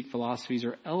humanistic philosophies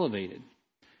are elevated.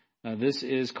 This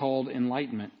is called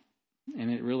enlightenment,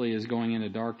 and it really is going into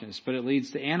darkness. But it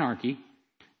leads to anarchy,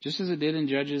 just as it did in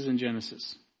Judges and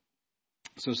Genesis.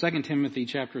 So 2 Timothy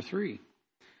chapter 3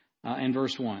 and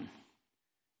verse 1.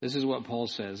 This is what Paul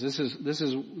says. This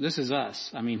is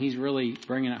us. I mean, he's really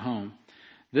bringing it home.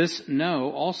 This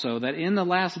know also that in the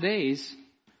last days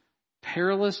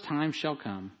perilous times shall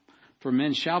come, for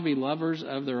men shall be lovers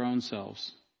of their own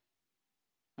selves,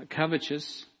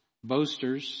 covetous,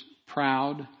 boasters,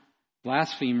 proud,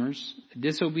 blasphemers,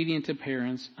 disobedient to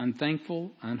parents,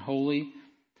 unthankful, unholy,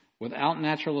 without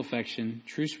natural affection,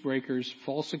 truce breakers,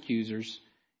 false accusers,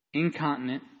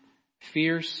 incontinent,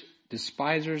 fierce,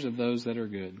 despisers of those that are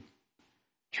good,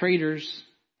 traitors,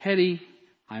 heady,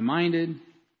 high-minded,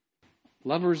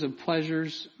 lovers of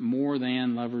pleasures more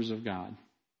than lovers of God.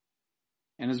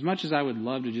 And as much as I would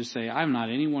love to just say, I'm not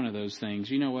any one of those things,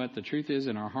 you know what? The truth is,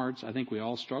 in our hearts, I think we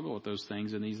all struggle with those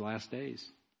things in these last days.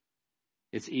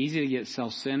 It's easy to get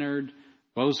self-centered,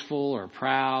 boastful, or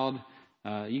proud.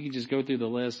 You can just go through the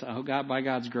list. Oh, God, by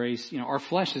God's grace, our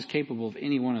flesh is capable of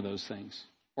any one of those things,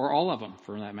 or all of them,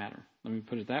 for that matter. Let me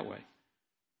put it that way.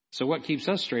 So what keeps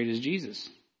us straight is Jesus.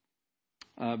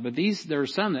 But there are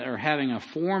some that are having a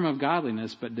form of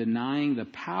godliness, but denying the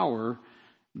power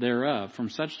thereof. From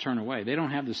such turn away. They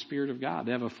don't have the Spirit of God.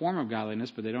 They have a form of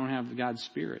godliness, but they don't have God's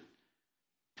Spirit.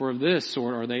 For of this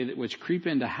sort are they which creep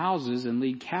into houses and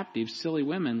lead captive silly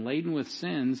women laden with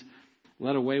sins,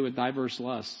 led away with diverse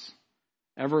lusts,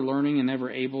 ever learning and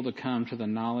never able to come to the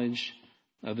knowledge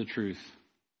of the truth.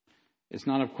 It's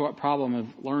not a problem of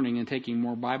learning and taking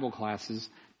more Bible classes.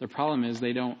 The problem is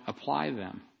they don't apply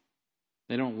them.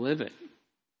 They don't live it.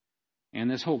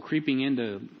 And this whole creeping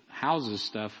into houses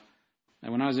stuff,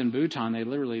 and when I was in Bhutan,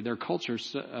 their culture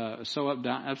so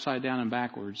upside down and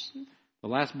backwards. The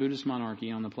last Buddhist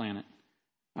monarchy on the planet.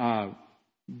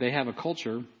 They have a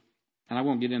culture, and I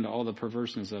won't get into all the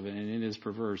perverseness of it, and it is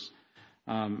perverse,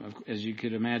 as you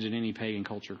could imagine any pagan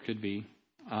culture could be.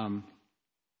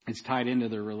 It's tied into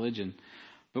their religion.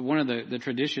 But one of the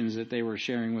traditions that they were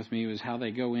sharing with me was how they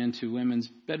go into women's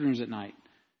bedrooms at night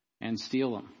and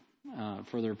steal them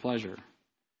for their pleasure.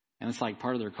 And it's like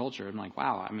part of their culture. I'm like,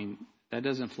 wow, I mean, that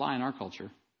doesn't fly in our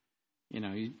culture.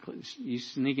 You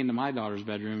sneak into my daughter's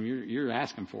bedroom, you're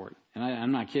asking for it. And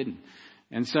I'm not kidding.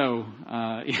 And so,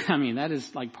 I mean, that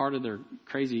is like part of their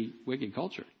crazy, wicked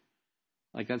culture.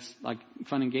 Like that's like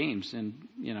fun and games. And,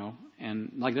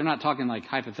 and like they're not talking like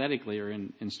hypothetically or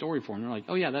in story form. They're like,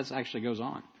 oh yeah, that actually goes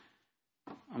on.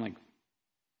 I'm like,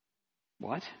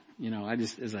 what? I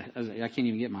can't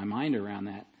even get my mind around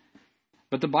that.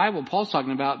 But the Bible, Paul's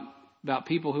talking about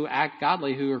people who act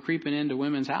godly who are creeping into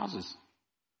women's houses.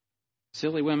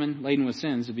 Silly women laden with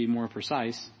sins, to be more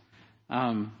precise.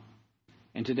 And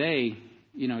today,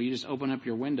 you just open up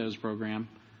your Windows program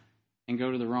and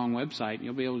go to the wrong website, and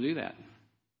you'll be able to do that.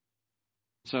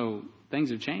 So things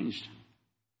have changed.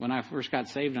 When I first got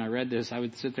saved and I read this, I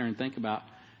would sit there and think about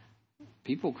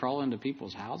people crawl into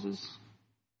people's houses.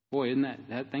 Boy, isn't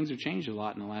that things have changed a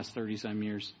lot in the last 30-some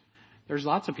years. There's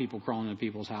lots of people crawling into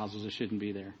people's houses that shouldn't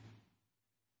be there.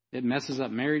 It messes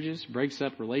up marriages, breaks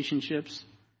up relationships.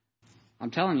 I'm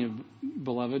telling you,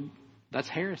 beloved, that's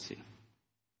heresy.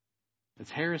 That's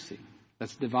heresy.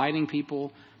 That's dividing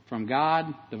people from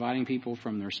God, dividing people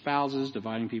from their spouses,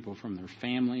 dividing people from their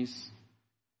families.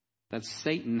 That's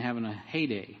Satan having a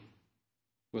heyday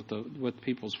with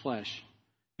people's flesh.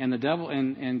 And the devil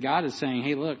and God is saying,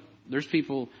 hey, look, there's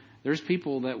people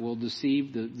that will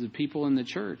deceive the people in the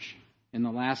church. In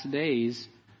the last days,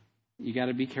 you got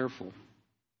to be careful.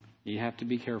 You have to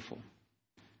be careful.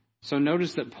 So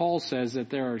notice that Paul says that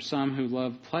there are some who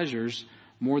love pleasures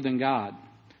more than God.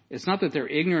 It's not that they're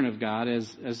ignorant of God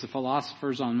as the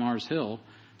philosophers on Mars Hill,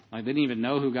 like they didn't even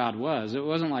know who God was. It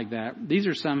wasn't like that. These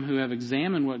are some who have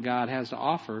examined what God has to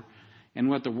offer and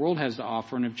what the world has to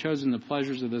offer and have chosen the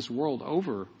pleasures of this world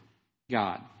over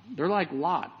God. They're like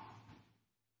Lot,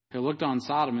 who looked on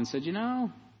Sodom and said, I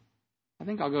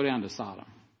think I'll go down to Sodom.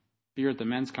 Here at the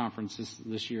men's conference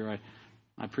this year,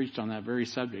 I preached on that very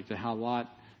subject, of how Lot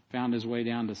found his way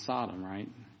down to Sodom, right?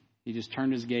 He just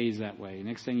turned his gaze that way.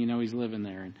 Next thing you know, he's living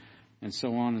there, and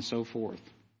so on and so forth.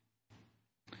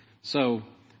 So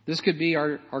this could be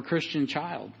our Christian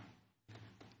child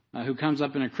who comes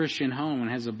up in a Christian home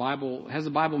and has the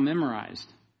Bible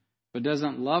memorized, but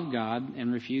doesn't love God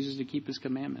and refuses to keep his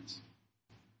commandments.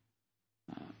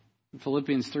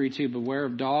 Philippians 3:2, beware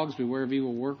of dogs, beware of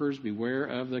evil workers, beware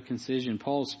of the concision.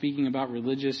 Paul is speaking about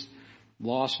religious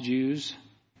lost Jews,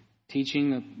 teaching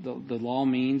that the law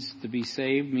means to be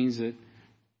saved, means that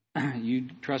you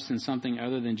trust in something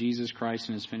other than Jesus Christ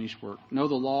and his finished work. Know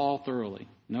the law thoroughly.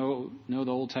 Know the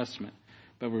Old Testament,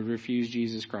 but would refuse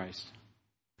Jesus Christ.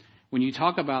 When you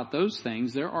talk about those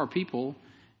things, there are people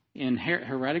in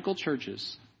heretical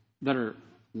churches that are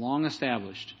long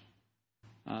established.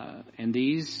 And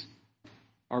these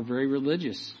are very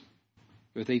religious.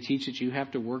 But they teach that you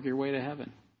have to work your way to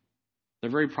heaven.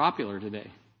 They're very popular today.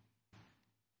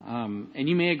 And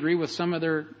you may agree with some of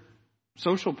their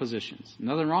social positions.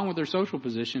 Nothing wrong with their social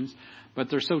positions, but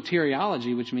their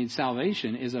soteriology, which means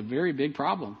salvation, is a very big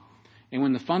problem. And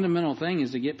when the fundamental thing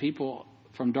is to get people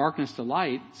from darkness to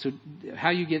light, so how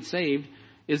you get saved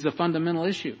is the fundamental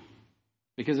issue.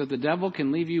 Because if the devil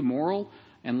can leave you moral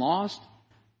and lost,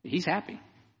 he's happy.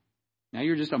 Now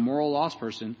you're just a moral lost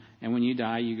person, and when you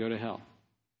die, you go to hell.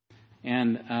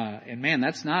 And man,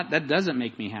 that doesn't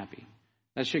make me happy.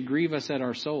 That should grieve us at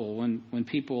our soul when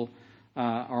people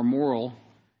are moral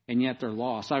and yet they're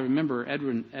lost. I remember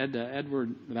Edwin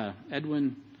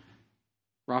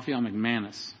Raphael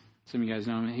McManus. Some of you guys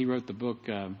know him. He wrote the book,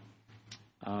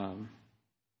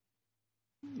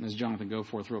 as Jonathan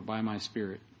Goforth wrote, By My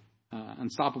Spirit,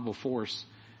 Unstoppable Force.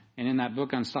 And in that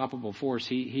book, Unstoppable Force,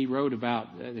 he wrote about,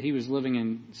 he was living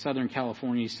in Southern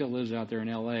California. He still lives out there in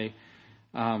L.A.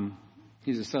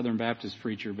 He's a Southern Baptist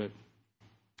preacher, but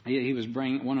he was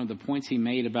bringing, one of the points he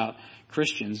made about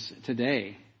Christians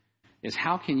today is,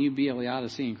 how can you be a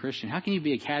Laodicean Christian? How can you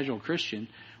be a casual Christian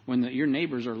when your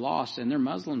neighbors are lost and they're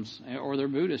Muslims or they're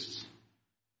Buddhists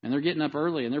and they're getting up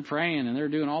early and they're praying and they're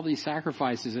doing all these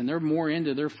sacrifices and they're more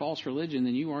into their false religion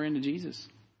than you are into Jesus?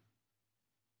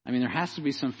 I mean, there has to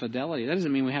be some fidelity. That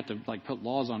doesn't mean we have to put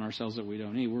laws on ourselves that we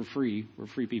don't need. We're free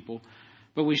people.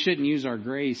 But we shouldn't use our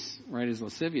grace, right, as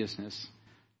lasciviousness.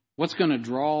 What's going to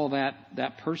draw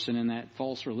that person in that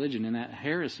false religion, in that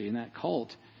heresy, in that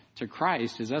cult to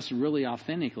Christ is us really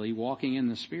authentically walking in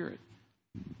the Spirit.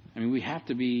 I mean, we have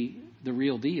to be the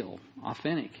real deal,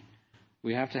 authentic.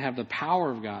 We have to have the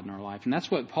power of God in our life. And that's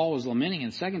what Paul was lamenting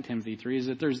in 2 Timothy 3, is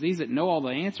that there's these that know all the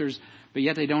answers, but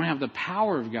yet they don't have the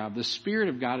power of God. The Spirit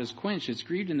of God is quenched. It's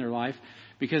grieved in their life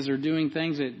because they're doing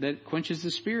things that quenches the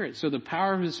Spirit. So the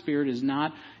power of the Spirit is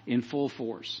not in full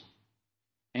force.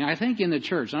 And I think in the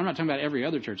church, and I'm not talking about every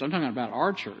other church, I'm talking about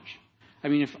our church. I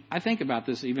mean, if I think about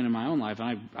this even in my own life,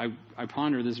 and I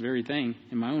ponder this very thing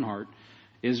in my own heart,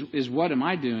 is what am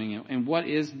I doing and what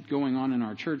is going on in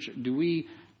our church? Do we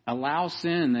allow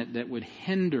sin that would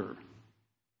hinder?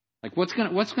 What's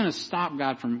going to stop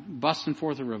God from busting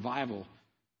forth a revival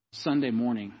Sunday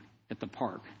morning at the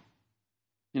park?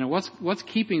 What's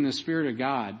keeping the Spirit of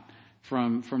God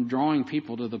from drawing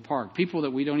people to the park? People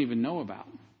that we don't even know about.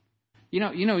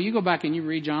 You go back and you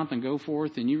read Jonathan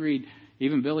Goforth and you read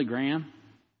even Billy Graham.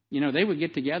 They would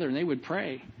get together and they would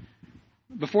pray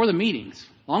before the meetings,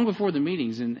 long before the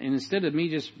meetings. And instead of me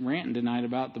just ranting tonight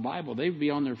about the Bible, they'd be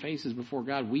on their faces before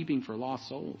God weeping for lost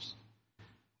souls.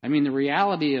 I mean, the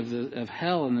reality of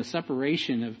hell and the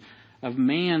separation of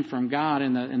man from God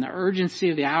and the urgency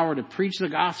of the hour to preach the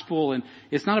gospel. And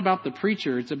it's not about the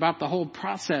preacher. It's about the whole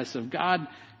process of God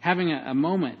having a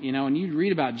moment, and you'd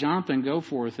read about Jonathan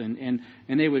Goforth and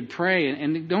they would pray.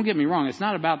 And don't get me wrong, it's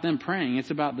not about them praying.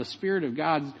 It's about the Spirit of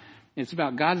God. It's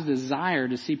about God's desire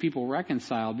to see people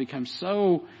reconciled become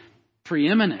so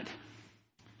preeminent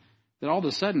that all of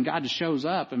a sudden God just shows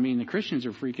up. I mean, the Christians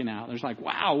are freaking out. There's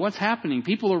wow, what's happening?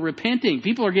 People are repenting.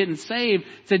 People are getting saved.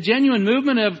 It's a genuine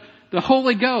movement of the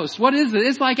Holy Ghost. What is it?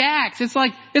 It's like Acts. It's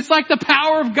like the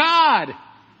power of God.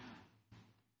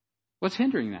 What's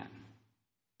hindering that?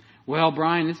 Well,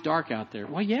 Brian, it's dark out there.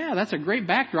 Well, yeah, that's a great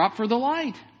backdrop for the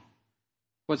light.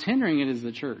 What's hindering it is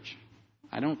the church.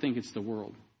 I don't think it's the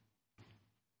world.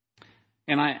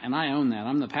 And I own that.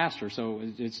 I'm the pastor, so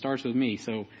it starts with me.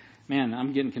 So, man,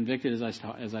 I'm getting convicted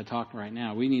as I talk right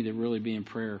now. We need to really be in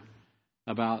prayer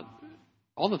about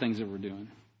all the things that we're doing.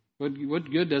 What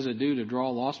good does it do to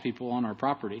draw lost people on our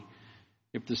property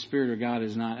if the Spirit of God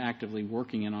is not actively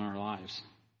working in our lives,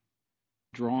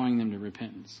 drawing them to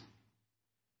repentance,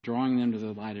 drawing them to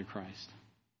the light of Christ.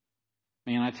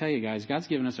 Man, I tell you guys, God's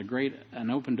given us an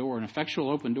open door, an effectual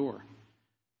open door.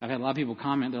 I've had a lot of people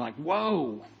comment, they're like,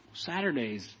 whoa,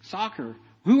 Saturdays, soccer,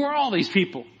 who are all these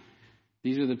people?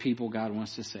 These are the people God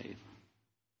wants to save.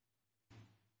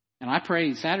 And I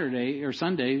pray Saturday or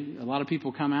Sunday, a lot of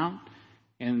people come out,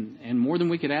 and more than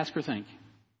we could ask or think.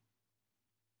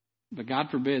 But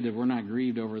God forbid that we're not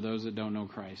grieved over those that don't know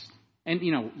Christ. And,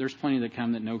 there's plenty that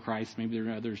come that know Christ. Maybe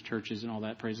there are other churches and all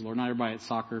that. Praise the Lord. Not everybody at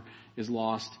soccer is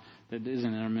lost that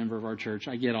isn't a member of our church.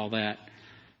 I get all that.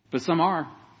 But some are.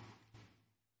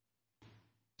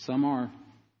 Some are.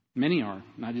 Many are.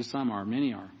 Not just some are.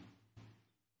 Many are.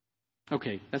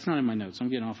 Okay, that's not in my notes. I'm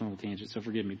getting off on a little tangent, so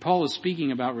forgive me. Paul is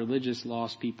speaking about religious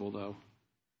lost people, though.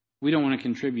 We don't want to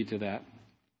contribute to that.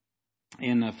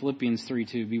 In Philippians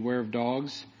 3:2, beware of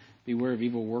dogs, beware of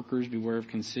evil workers, beware of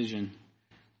concision.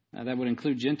 That would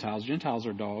include Gentiles. Gentiles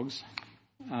are dogs,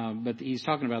 but he's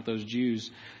talking about those Jews.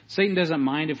 Satan doesn't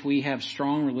mind if we have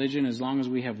strong religion as long as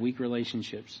we have weak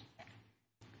relationships.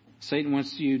 Satan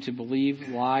wants you to believe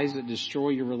lies that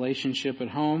destroy your relationship at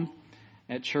home,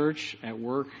 at church, at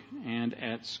work, and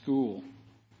at school.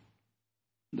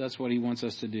 That's what he wants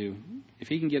us to do. If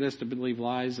he can get us to believe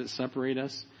lies that separate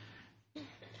us,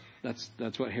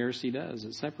 that's what heresy does.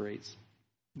 It separates,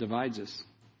 divides us.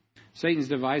 Satan's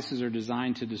devices are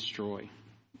designed to destroy.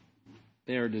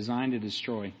 They are designed to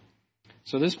destroy.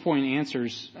 So this point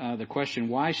answers the question,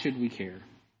 why should we care?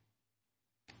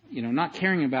 Not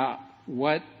caring about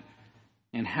what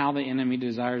and how the enemy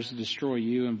desires to destroy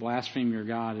you and blaspheme your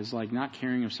God is like not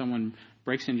caring if someone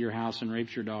breaks into your house and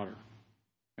rapes your daughter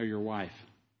or your wife.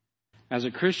 As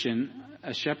a Christian,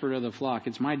 a shepherd of the flock,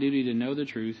 it's my duty to know the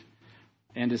truth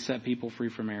and to set people free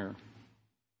from error.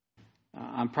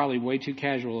 I'm probably way too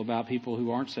casual about people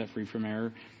who aren't set free from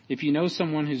error. If you know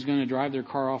someone who's going to drive their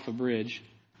car off a bridge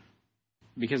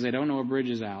because they don't know a bridge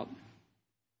is out,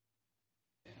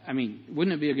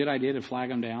 wouldn't it be a good idea to flag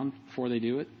them down before they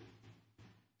do it?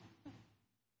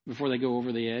 Before they go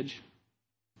over the edge?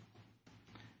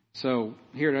 So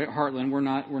here at Heartland, we're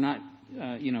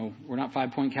not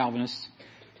 5-point Calvinists.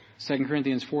 2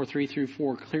 Corinthians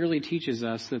 4:3-4 clearly teaches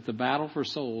us that the battle for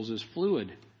souls is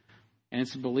fluid. And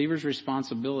it's the believer's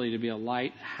responsibility to be a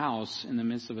lighthouse in the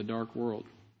midst of a dark world.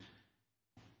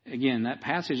 Again, that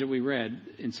passage that we read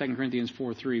in 2 Corinthians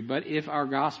 4:3, but if our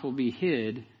gospel be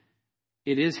hid,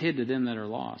 it is hid to them that are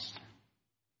lost.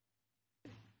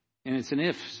 And it's an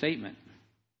if statement.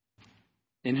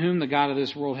 In whom the God of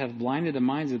this world hath blinded the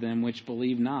minds of them which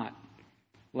believe not,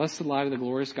 lest the light of the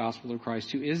glorious gospel of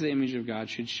Christ, who is the image of God,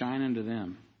 should shine unto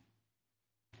them.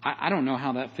 I don't know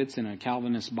how that fits in a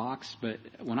Calvinist box, but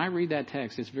when I read that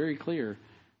text, it's very clear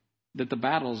that the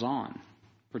battle's on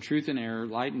for truth and error,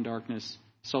 light and darkness,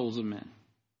 souls of men.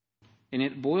 And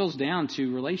it boils down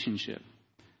to relationship.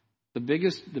 The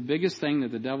biggest thing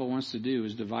that the devil wants to do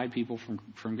is divide people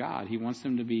from God. He wants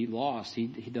them to be lost. He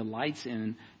delights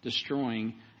in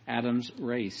destroying Adam's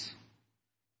race.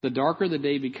 The darker the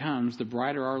day becomes, the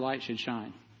brighter our light should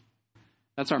shine.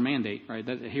 That's our mandate, right?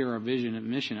 Here our vision and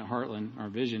mission at Heartland, our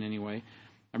vision anyway.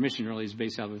 Our mission really is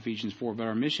based out of Ephesians 4, but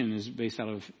our mission is based out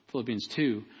of Philippians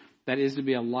 2. That is to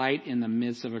be a light in the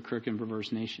midst of a crooked and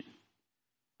perverse nation.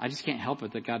 I just can't help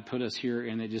it that God put us here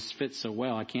and it just fits so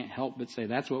well. I can't help but say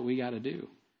that's what we got to do.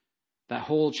 That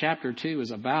whole chapter 2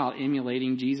 is about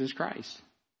emulating Jesus Christ.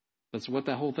 That's what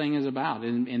that whole thing is about,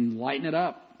 and lighten it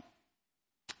up.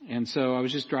 And so I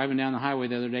was just driving down the highway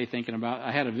the other day thinking about,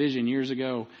 I had a vision years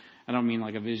ago. I don't mean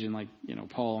like a vision like,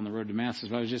 Paul on the road to Damascus,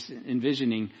 but I was just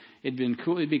envisioning it'd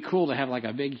be cool to have like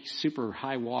a big super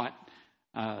high watt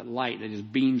light that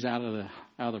just beams out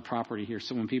of the property here.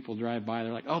 So when people drive by,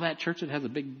 they're like, oh, that church that has a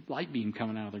big light beam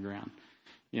coming out of the ground,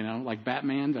 like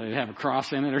Batman, but it'd have a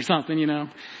cross in it or something,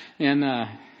 And I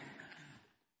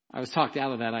was talked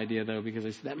out of that idea though, because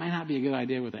they said that might not be a good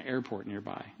idea with an airport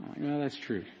nearby. I'm like, well, that's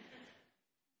true.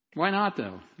 Why not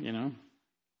though?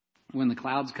 When the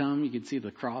clouds come, you could see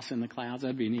the cross in the clouds.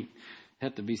 That'd be neat. It'd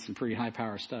have to be some pretty high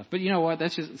power stuff. But you know what?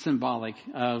 That's just symbolic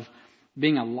of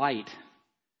being a light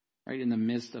right in the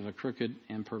midst of a crooked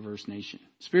and perverse nation.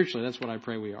 Spiritually, that's what I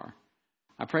pray we are.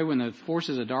 I pray when the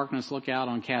forces of darkness look out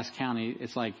on Cass County,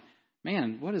 it's like,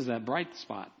 man, what is that bright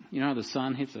spot? The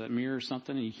sun hits a mirror or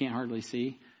something and you can't hardly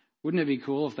see. Wouldn't it be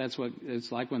cool if that's what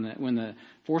it's like when the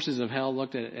forces of hell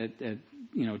looked at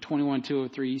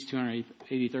 21203 East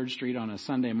 283rd Street on a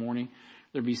Sunday morning?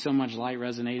 There'd be so much light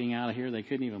resonating out of here they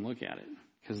couldn't even look at it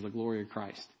because of the glory of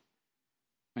Christ.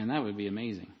 Man, that would be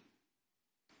amazing.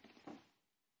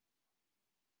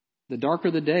 The darker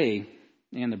the day,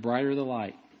 and the brighter the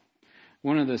light.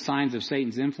 One of the signs of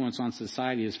Satan's influence on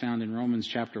society is found in Romans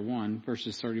chapter 1,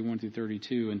 verses 31 through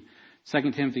 32, and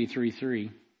 2 Timothy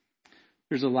 3:3.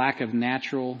 There's a lack of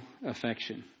natural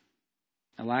affection.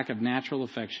 A lack of natural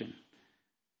affection.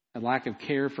 A lack of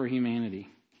care for humanity.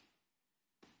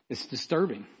 It's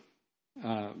disturbing.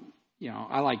 I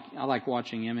like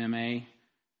watching MMA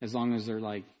as long as they're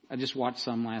like, I just watched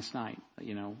some last night,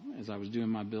 as I was doing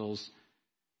my bills.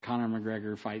 Conor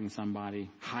McGregor fighting somebody,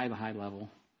 high level.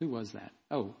 Who was that?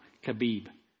 Oh, Khabib.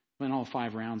 Went all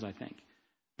 5 rounds, I think,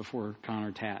 before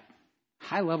Conor tapped.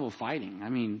 High level fighting. I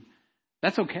mean,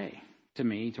 that's okay to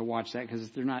me to watch that because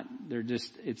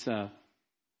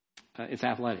it's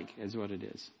athletic is what it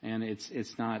is. And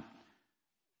it's not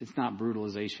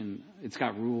brutalization. It's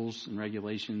got rules and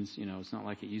regulations. It's not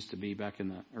like it used to be back in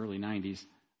the early 90s.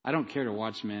 I don't care to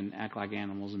watch men act like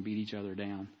animals and beat each other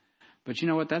down. But you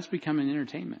know what? That's becoming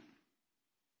entertainment.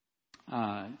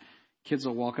 Kids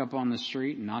will walk up on the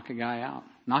street and knock a guy out.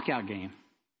 Knockout game.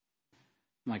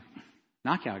 I'm like,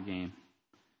 knockout game?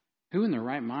 Who in their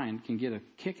right mind can get a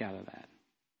kick out of that?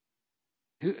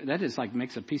 That just like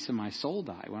makes a piece of my soul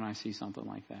die when I see something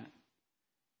like that.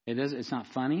 It's not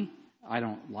funny. I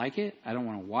don't like it. I don't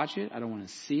want to watch it. I don't want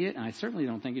to see it. And I certainly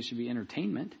don't think it should be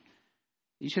entertainment.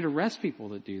 You should arrest people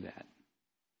that do that.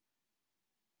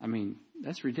 I mean,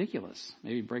 that's ridiculous.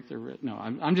 Maybe break their wrist. No,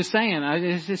 I'm just saying.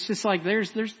 It's just like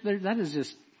that is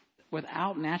just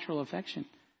without natural affection.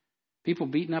 People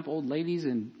beating up old ladies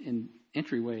in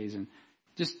entryways and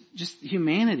just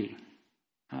humanity,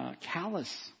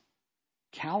 callous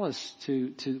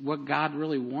to what God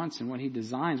really wants and what He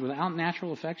designs without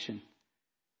natural affection.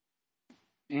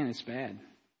 Man, it's bad.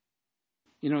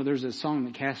 There's a song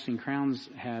that Casting Crowns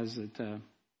has that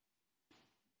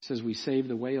says we save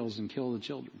the whales and kill the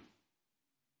children.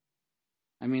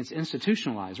 I mean, it's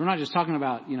institutionalized. We're not just talking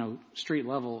about, street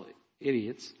level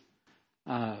idiots.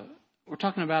 We're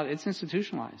talking about it's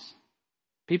institutionalized.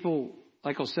 People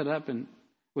will sit up and,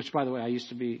 which by the way, I used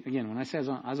to be, again, when I say I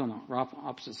was on the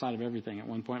opposite side of everything at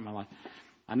one point in my life.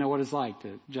 I know what it's like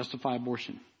to justify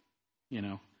abortion,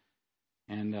 and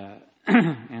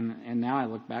and now I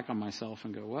look back on myself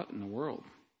and go, what in the world?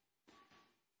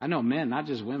 I know men, not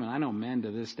just women. I know men to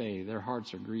this day, their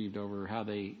hearts are grieved over how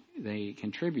they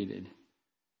contributed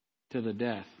to the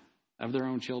death of their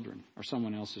own children or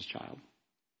someone else's child.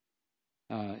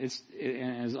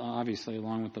 As obviously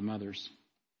along with the mothers.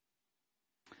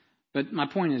 But my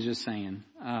point is just saying,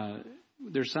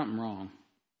 there's something wrong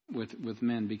with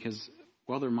men because,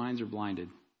 their minds are blinded.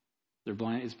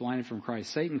 It's blinded from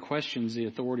Christ. Satan questions the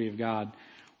authority of God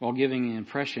while giving an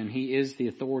impression he is the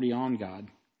authority on God.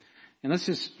 And let's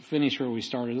just finish where we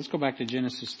started. Let's go back to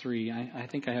Genesis 3. I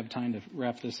think I have time to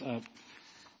wrap this up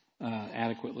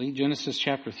adequately. Genesis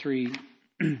chapter 3,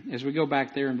 as we go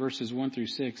back there in verses 1 through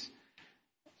 6,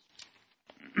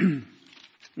 and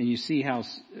you see how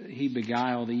he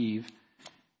beguiled Eve.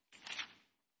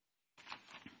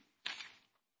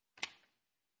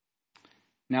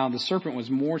 Now the serpent was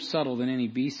more subtle than any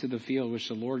beast of the field which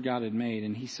the Lord God had made.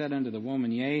 And he said unto the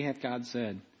woman, Yea, hath God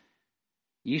said,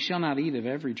 Ye shall not eat of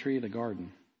every tree of the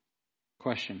garden.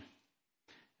 Question.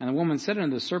 And the woman said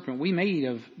unto the serpent, We may eat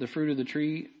of the fruit of the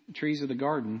trees of the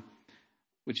garden,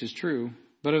 which is true.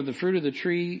 But of the fruit of the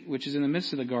tree which is in the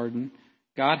midst of the garden,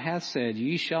 God hath said,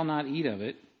 Ye shall not eat of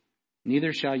it,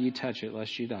 neither shall ye touch it,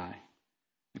 lest ye die.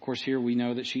 Of course, here we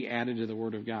know that she added to the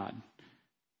word of God.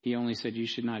 He only said you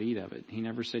should not eat of it. He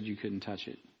never said you couldn't touch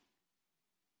it.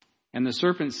 And the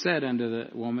serpent said unto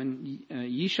the woman,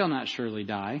 Ye shall not surely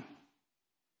die.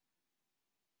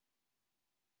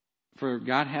 For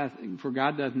God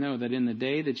doth know that in the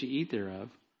day that ye eat thereof,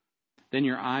 then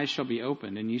your eyes shall be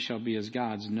opened, and ye shall be as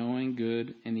gods, knowing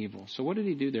good and evil. So what did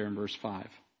he do there in verse 5?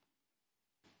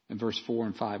 In verse 4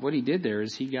 and 5. What he did there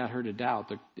is he got her to doubt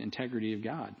the integrity of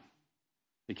God,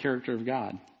 the character of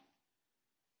God.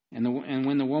 And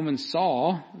when the woman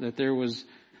saw that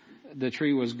the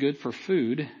tree was good for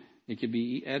food,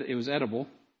 it was edible,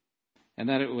 and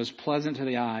that it was pleasant to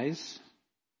the eyes,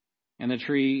 and the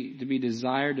tree to be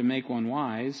desired to make one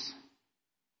wise,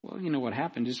 well, you know what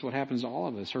happened, just what happens to all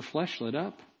of us. Her flesh lit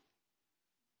up.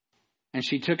 And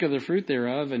she took of the fruit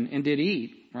thereof and did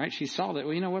eat, right? She saw that,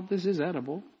 well, you know what, this is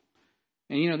edible.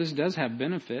 And this does have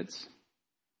benefits.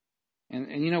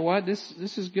 And you know what,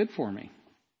 this is good for me.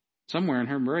 Somewhere in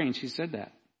her brain she said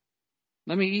that.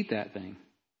 Let me eat that thing.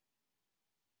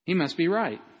 He must be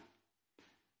right.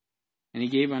 And he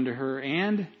gave unto her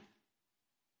and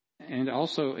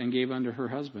gave unto her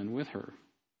husband with her.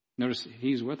 Notice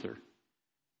he's with her.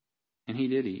 And he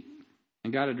did eat.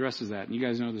 And God addresses that. And you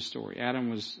guys know the story. Adam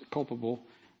was culpable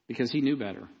because he knew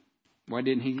better. Why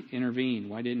didn't he intervene?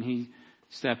 Why didn't he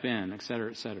step in, et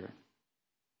cetera, et cetera?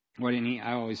 Why didn't he,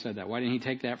 I always said that, why didn't he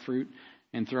take that fruit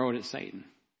and throw it at Satan?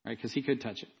 Right? Because he could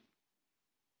touch it.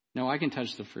 No, I can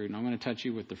touch the fruit, and I'm going to touch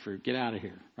you with the fruit. Get out of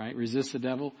here, right? Resist the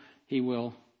devil, he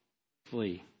will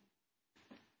flee.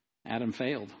 Adam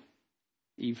failed.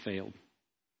 Eve failed.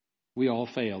 We all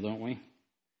fail, don't we?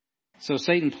 So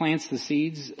Satan plants the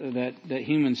seeds that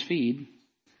humans feed.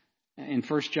 In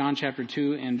 1 John chapter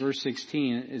 2 and verse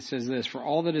 16, it says this, for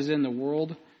all that is in the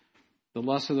world, the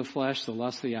lust of the flesh, the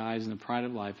lust of the eyes, and the pride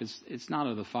of life, it's not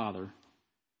of the Father,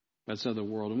 but it's of the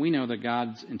world. And we know that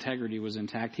God's integrity was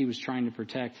intact. He was trying to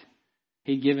protect.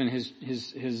 He'd given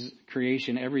his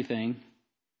creation everything,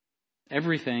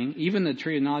 even the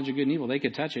tree of knowledge of good and evil. They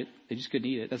could touch it. They just couldn't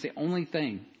eat it. That's the only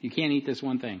thing. You can't eat this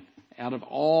one thing out of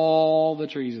all the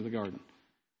trees of the garden.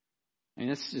 And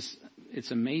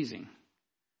it's amazing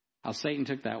how Satan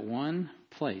took that one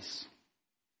place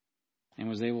and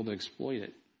was able to exploit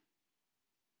it.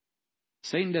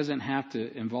 Satan doesn't have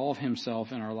to involve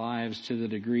himself in our lives to the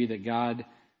degree that God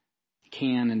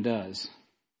can and does.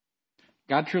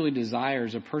 God truly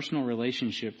desires a personal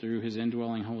relationship through his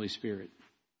indwelling Holy Spirit.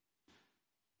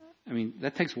 I mean,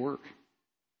 that takes work.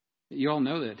 You all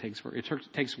know that it takes work. It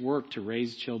takes work to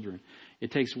raise children. It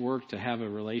takes work to have a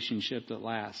relationship that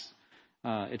lasts.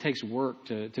 It takes work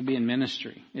to be in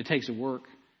ministry. It takes work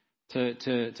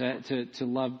to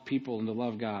love people and to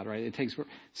love God, right? It takes work.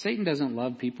 Satan doesn't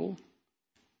love people.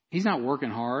 He's not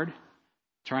working hard,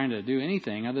 trying to do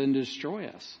anything other than destroy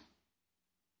us.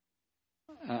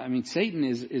 Satan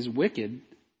is wicked,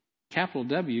 capital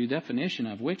W, definition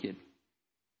of wicked.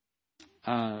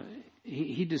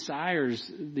 He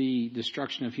desires the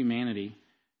destruction of humanity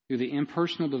through the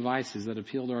impersonal devices that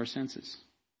appeal to our senses.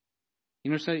 You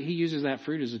know, so he uses that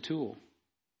fruit as a tool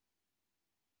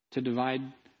to divide,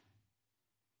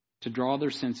 to draw their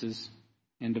senses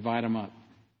and divide them up.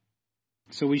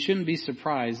 So we shouldn't be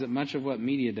surprised that much of what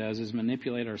media does is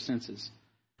manipulate our senses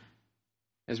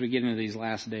as we get into these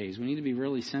last days. We need to be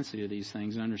really sensitive to these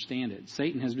things and understand it.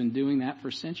 Satan has been doing that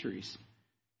for centuries.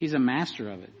 He's a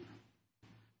master of it.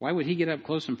 Why would he get up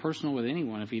close and personal with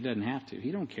anyone if he doesn't have to?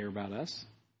 He don't care about us.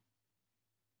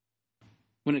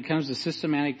 When it comes to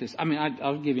systematic,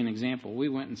 I'll give you an example. We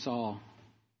went and saw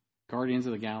Guardians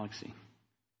of the Galaxy.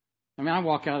 I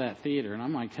walk out of that theater and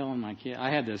I'm like telling my kid,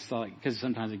 I had this thought, because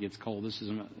sometimes it gets cold. This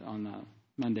is on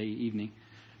Monday evening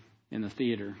in the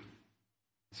theater.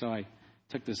 So I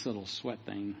took this little sweat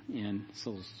thing in, this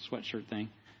little sweatshirt thing.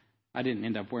 I didn't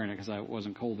end up wearing it because I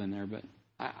wasn't cold in there, but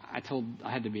I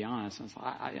had to be honest.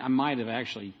 I might have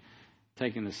actually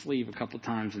taken the sleeve a couple of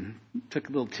times and took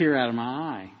a little tear out of my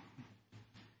eye.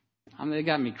 They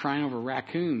got me crying over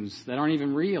raccoons that aren't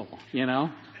even real, you know.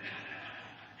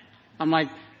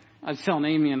 I was telling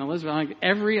Amy and Elizabeth,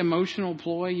 every emotional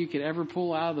ploy you could ever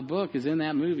pull out of the book is in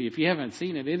that movie. If you haven't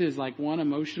seen it, it is like one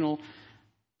emotional.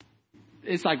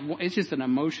 It's just an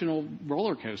emotional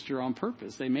roller coaster on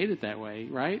purpose. They made it that way,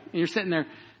 right? And you're sitting there,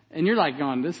 and you're like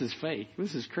going, "This is fake.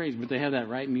 This is crazy." But they have that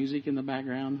right music in the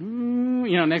background.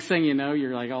 You know, next thing you know,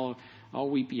 you're like all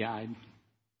weepy-eyed.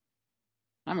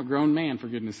 I'm a grown man, for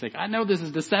goodness sake. I know this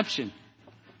is deception,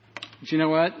 but you know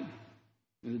what?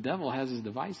 The devil has his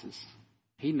devices.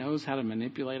 He knows how to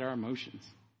manipulate our emotions,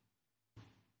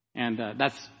 and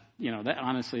that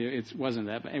honestly, it wasn't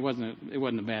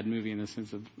a bad movie in the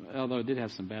sense of, although it did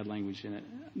have some bad language in it,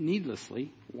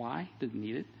 needlessly. Why? Didn't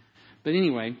need it, but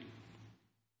anyway,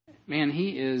 man,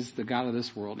 he is the God of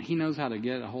this world. He knows how to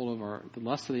get a hold of the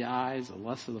lust of the eyes, the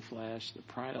lust of the flesh, the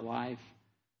pride of life.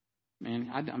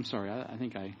 Man, I'm sorry. I'm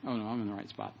in the right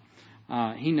spot.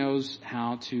 He knows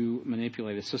how to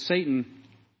manipulate it. So Satan.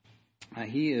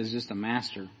 He is just a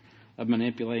master of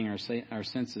manipulating our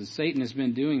senses. Satan has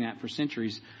been doing that for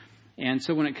centuries. And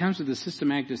so when it comes to the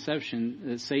systematic deception,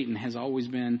 that Satan has always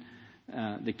been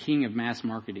the king of mass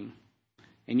marketing.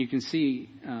 And you can see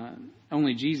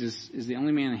only Jesus is the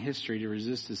only man in history to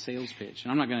resist his sales pitch.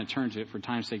 And I'm not going to turn to it for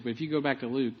time's sake, but if you go back to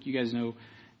Luke, you guys know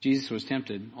Jesus was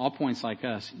tempted, all points like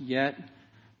us, yet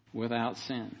without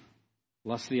sin.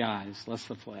 Lust of the eyes, lust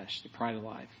of the flesh, the pride of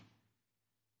life.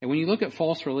 And when you look at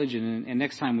false religion, and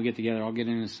next time we get together, I'll get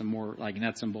into some more like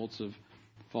nuts and bolts of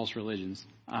false religions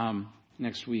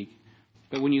next week.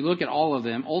 But when you look at all of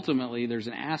them, ultimately there's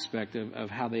an aspect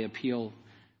of how they appeal,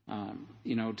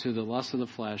 to the lust of the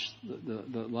flesh,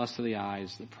 the lust of the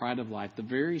eyes, the pride of life, the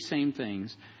very same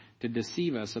things to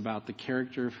deceive us about the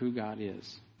character of who God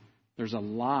is. There's a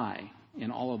lie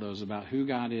in all of those about who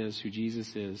God is, who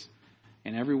Jesus is.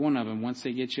 And every one of them, once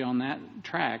they get you on that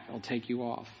track, will take you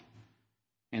off.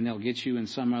 and they'll get you in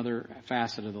some other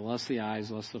facet of the lust of the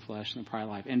eyes, lust of the flesh, and the pride of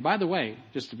life. And by the way,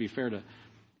 just to be fair to,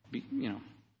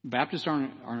 Baptists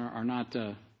are not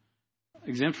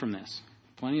exempt from this.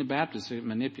 Plenty of Baptists that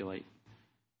manipulate.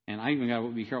 And I even got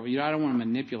to be careful. I don't want to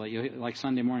manipulate you. Like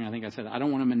Sunday morning, I think I said, I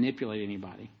don't want to manipulate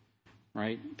anybody.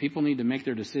 Right? People need to make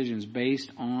their decisions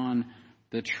based on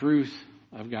the truth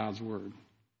of God's Word.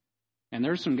 And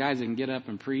there's some guys that can get up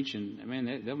and preach, and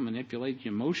man, they'll manipulate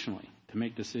you emotionally to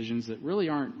make decisions that really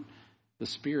aren't the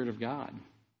Spirit of God,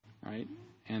 right?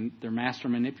 And they're master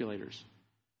manipulators.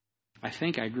 I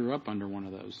think I grew up under one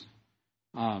of those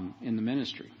in the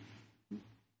ministry.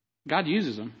 God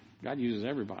uses them. God uses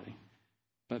everybody.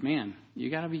 But man,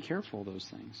 you got to be careful of those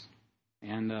things.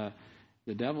 And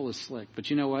the devil is slick. But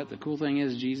you know what? The cool thing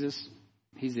is Jesus,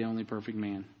 he's the only perfect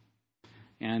man.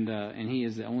 And he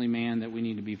is the only man that we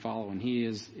need to be following. He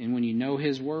is, and when you know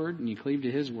his word and you cleave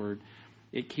to his word,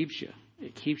 it keeps you.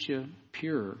 It keeps you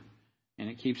pure. And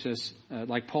it keeps us,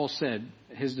 like Paul said,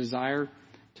 his desire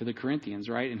to the Corinthians,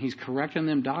 right? And he's correcting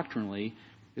them doctrinally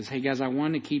is, hey guys, I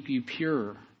want to keep you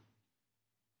pure,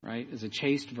 right? As a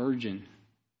chaste virgin.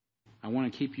 I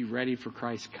want to keep you ready for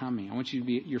Christ's coming. I want you to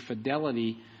be, your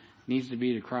fidelity needs to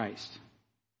be to Christ.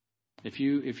 If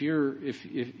you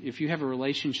have a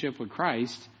relationship with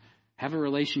Christ, have a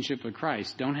relationship with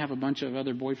Christ. Don't have a bunch of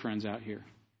other boyfriends out here,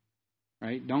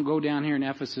 right? Don't go down here in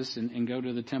Ephesus and go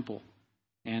to the temple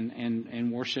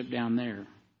and worship down there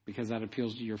because that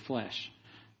appeals to your flesh.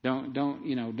 Don't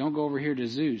go over here to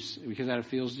Zeus because that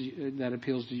appeals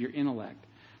to your intellect,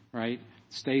 right?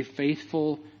 Stay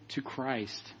faithful to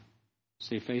Christ.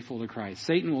 Stay faithful to Christ.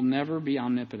 Satan will never be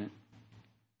omnipotent.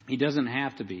 He doesn't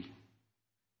have to be.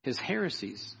 His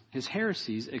heresies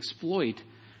exploit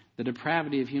the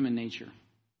depravity of human nature.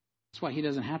 That's why he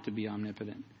doesn't have to be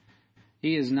omnipotent.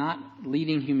 He is not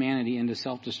leading humanity into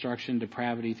self-destruction,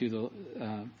 depravity through the...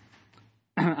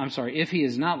 if he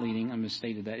is not leading, I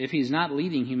misstated that. If he is not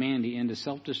leading humanity into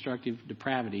self-destructive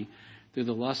depravity through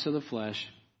the lust of the flesh,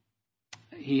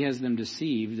 he has them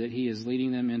deceived that he is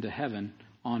leading them into heaven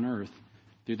on earth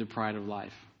through the pride of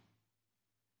life.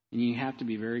 And you have to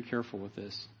be very careful with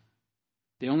this.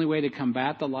 The only way to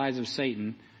combat the lies of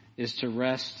Satan is to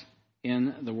rest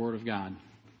in the Word of God.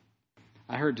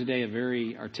 I heard today a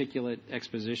very articulate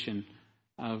exposition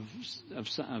of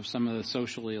some of the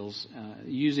social ills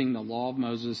using the law of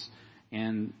Moses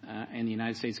and the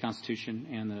United States Constitution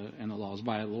and the laws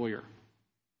by a lawyer.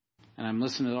 And I'm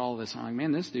listening to all this. I'm like,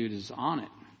 man, this dude is on it.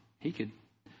 He could,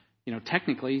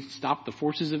 technically stop the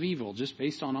forces of evil just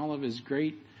based on all of his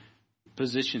great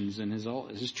positions and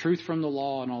his truth from the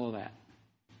law and all of that.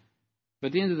 But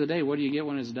at the end of the day, what do you get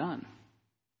when it's done?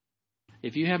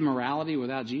 If you have morality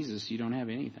without Jesus, you don't have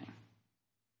anything.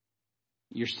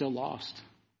 You're still lost.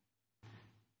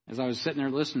 As I was sitting there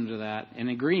listening to that and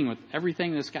agreeing with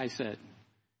everything this guy said,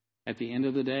 at the end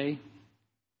of the day,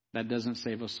 that doesn't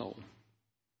save a soul.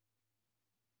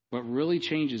 What really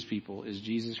changes people is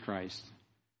Jesus Christ.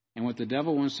 And what the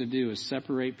devil wants to do is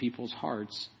separate people's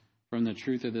hearts from the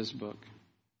truth of this book.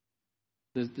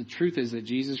 The truth is that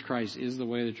Jesus Christ is the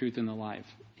way, the truth, and the life.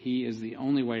 He is the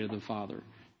only way to the Father.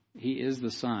 He is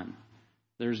the Son.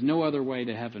 There's no other way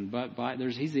to heaven,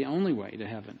 he's the only way to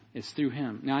heaven. It's through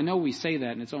him. Now, I know we say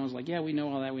that, and it's almost like, yeah, we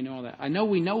know all that, we know all that. I know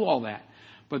we know all that.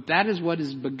 But that is what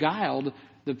has beguiled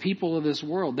the people of this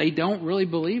world. They don't really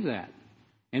believe that.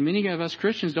 And many of us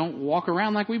Christians don't walk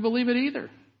around like we believe it either.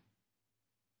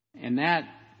 And that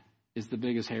is the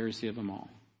biggest heresy of them all.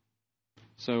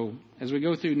 So as we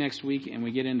go through next week and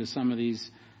we get into some of these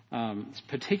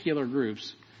particular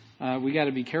groups, we got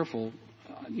to be careful,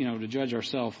 to judge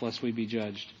ourselves lest we be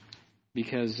judged.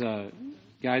 Because,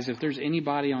 guys, if there's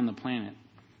anybody on the planet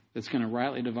that's going to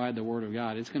rightly divide the Word of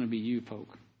God, it's going to be you,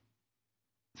 folk.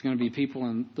 It's going to be people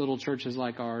in little churches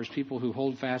like ours, people who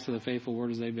hold fast to the faithful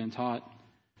Word as they've been taught.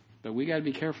 But we got to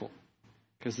be careful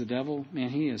because the devil, man,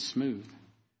 he is smooth.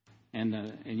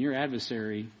 And your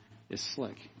adversary is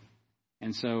slick.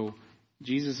 And so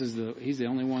Jesus he's the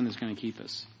only one that's going to keep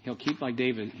us. He'll keep, like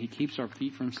David, he keeps our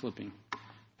feet from slipping.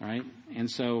 All right? And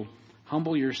so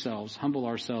humble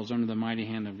ourselves under the mighty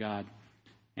hand of God.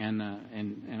 And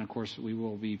of course, we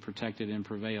will be protected and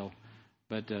prevail.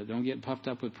 But don't get puffed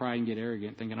up with pride and get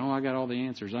arrogant, thinking, I got all the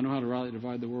answers. I know how to rightly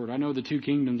divide the word. I know the 2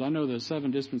 kingdoms. I know the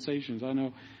 7 dispensations. I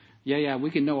know,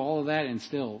 we can know all of that and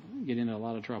still get into a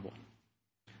lot of trouble.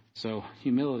 So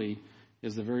humility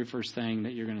is the very first thing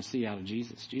that you're going to see out of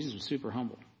Jesus. Jesus was super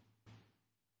humble.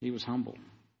 He was humble.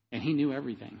 And he knew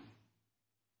everything.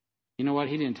 You know what?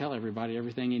 He didn't tell everybody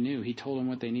everything he knew. He told them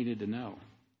what they needed to know.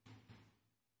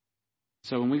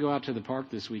 So when we go out to the park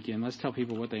this weekend, let's tell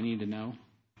people what they need to know.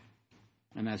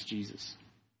 And that's Jesus.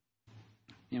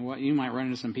 You know what? You might run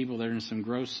into some people that are in some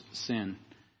gross sin.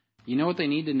 You know what they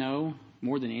need to know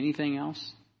more than anything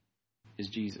else? Is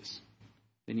Jesus.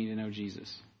 They need to know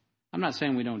Jesus. I'm not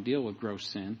saying we don't deal with gross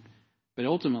sin, but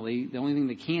ultimately, the only thing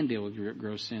that can deal with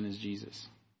gross sin is Jesus.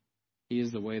 He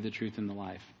is the way, the truth, and the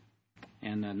life.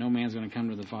 And no man's going to come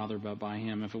to the Father but by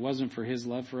him. If it wasn't for his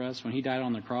love for us, when he died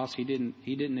on the cross, he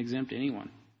didn't exempt anyone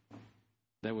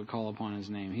that would call upon his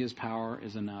name. His power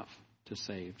is enough to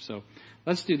save. So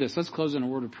let's do this. Let's close in a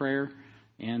word of prayer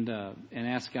and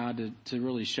ask God to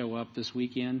really show up this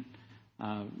weekend.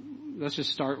 Let's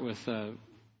just start with,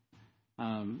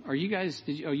 are you guys,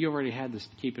 you already had this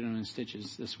keeping them in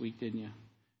stitches this week, didn't you?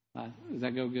 Did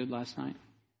that go good last night?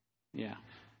 Yeah.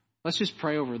 Let's just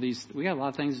pray over these. We got a lot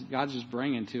of things God's just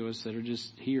bringing to us that are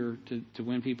just here to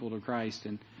win people to Christ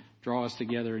and draw us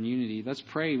together in unity. Let's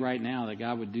pray right now that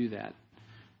God would do that.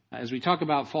 As we talk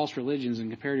about false religions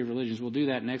and comparative religions, we'll do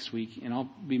that next week, and I'll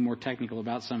be more technical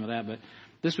about some of that. But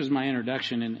this was my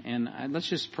introduction, and let's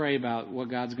just pray about what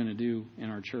God's going to do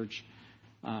in our church.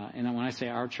 And when I say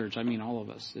our church, I mean all of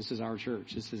us. This is our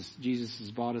church. Jesus has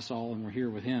bought us all, and we're here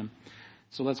with him.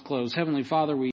 So let's close. Heavenly Father, we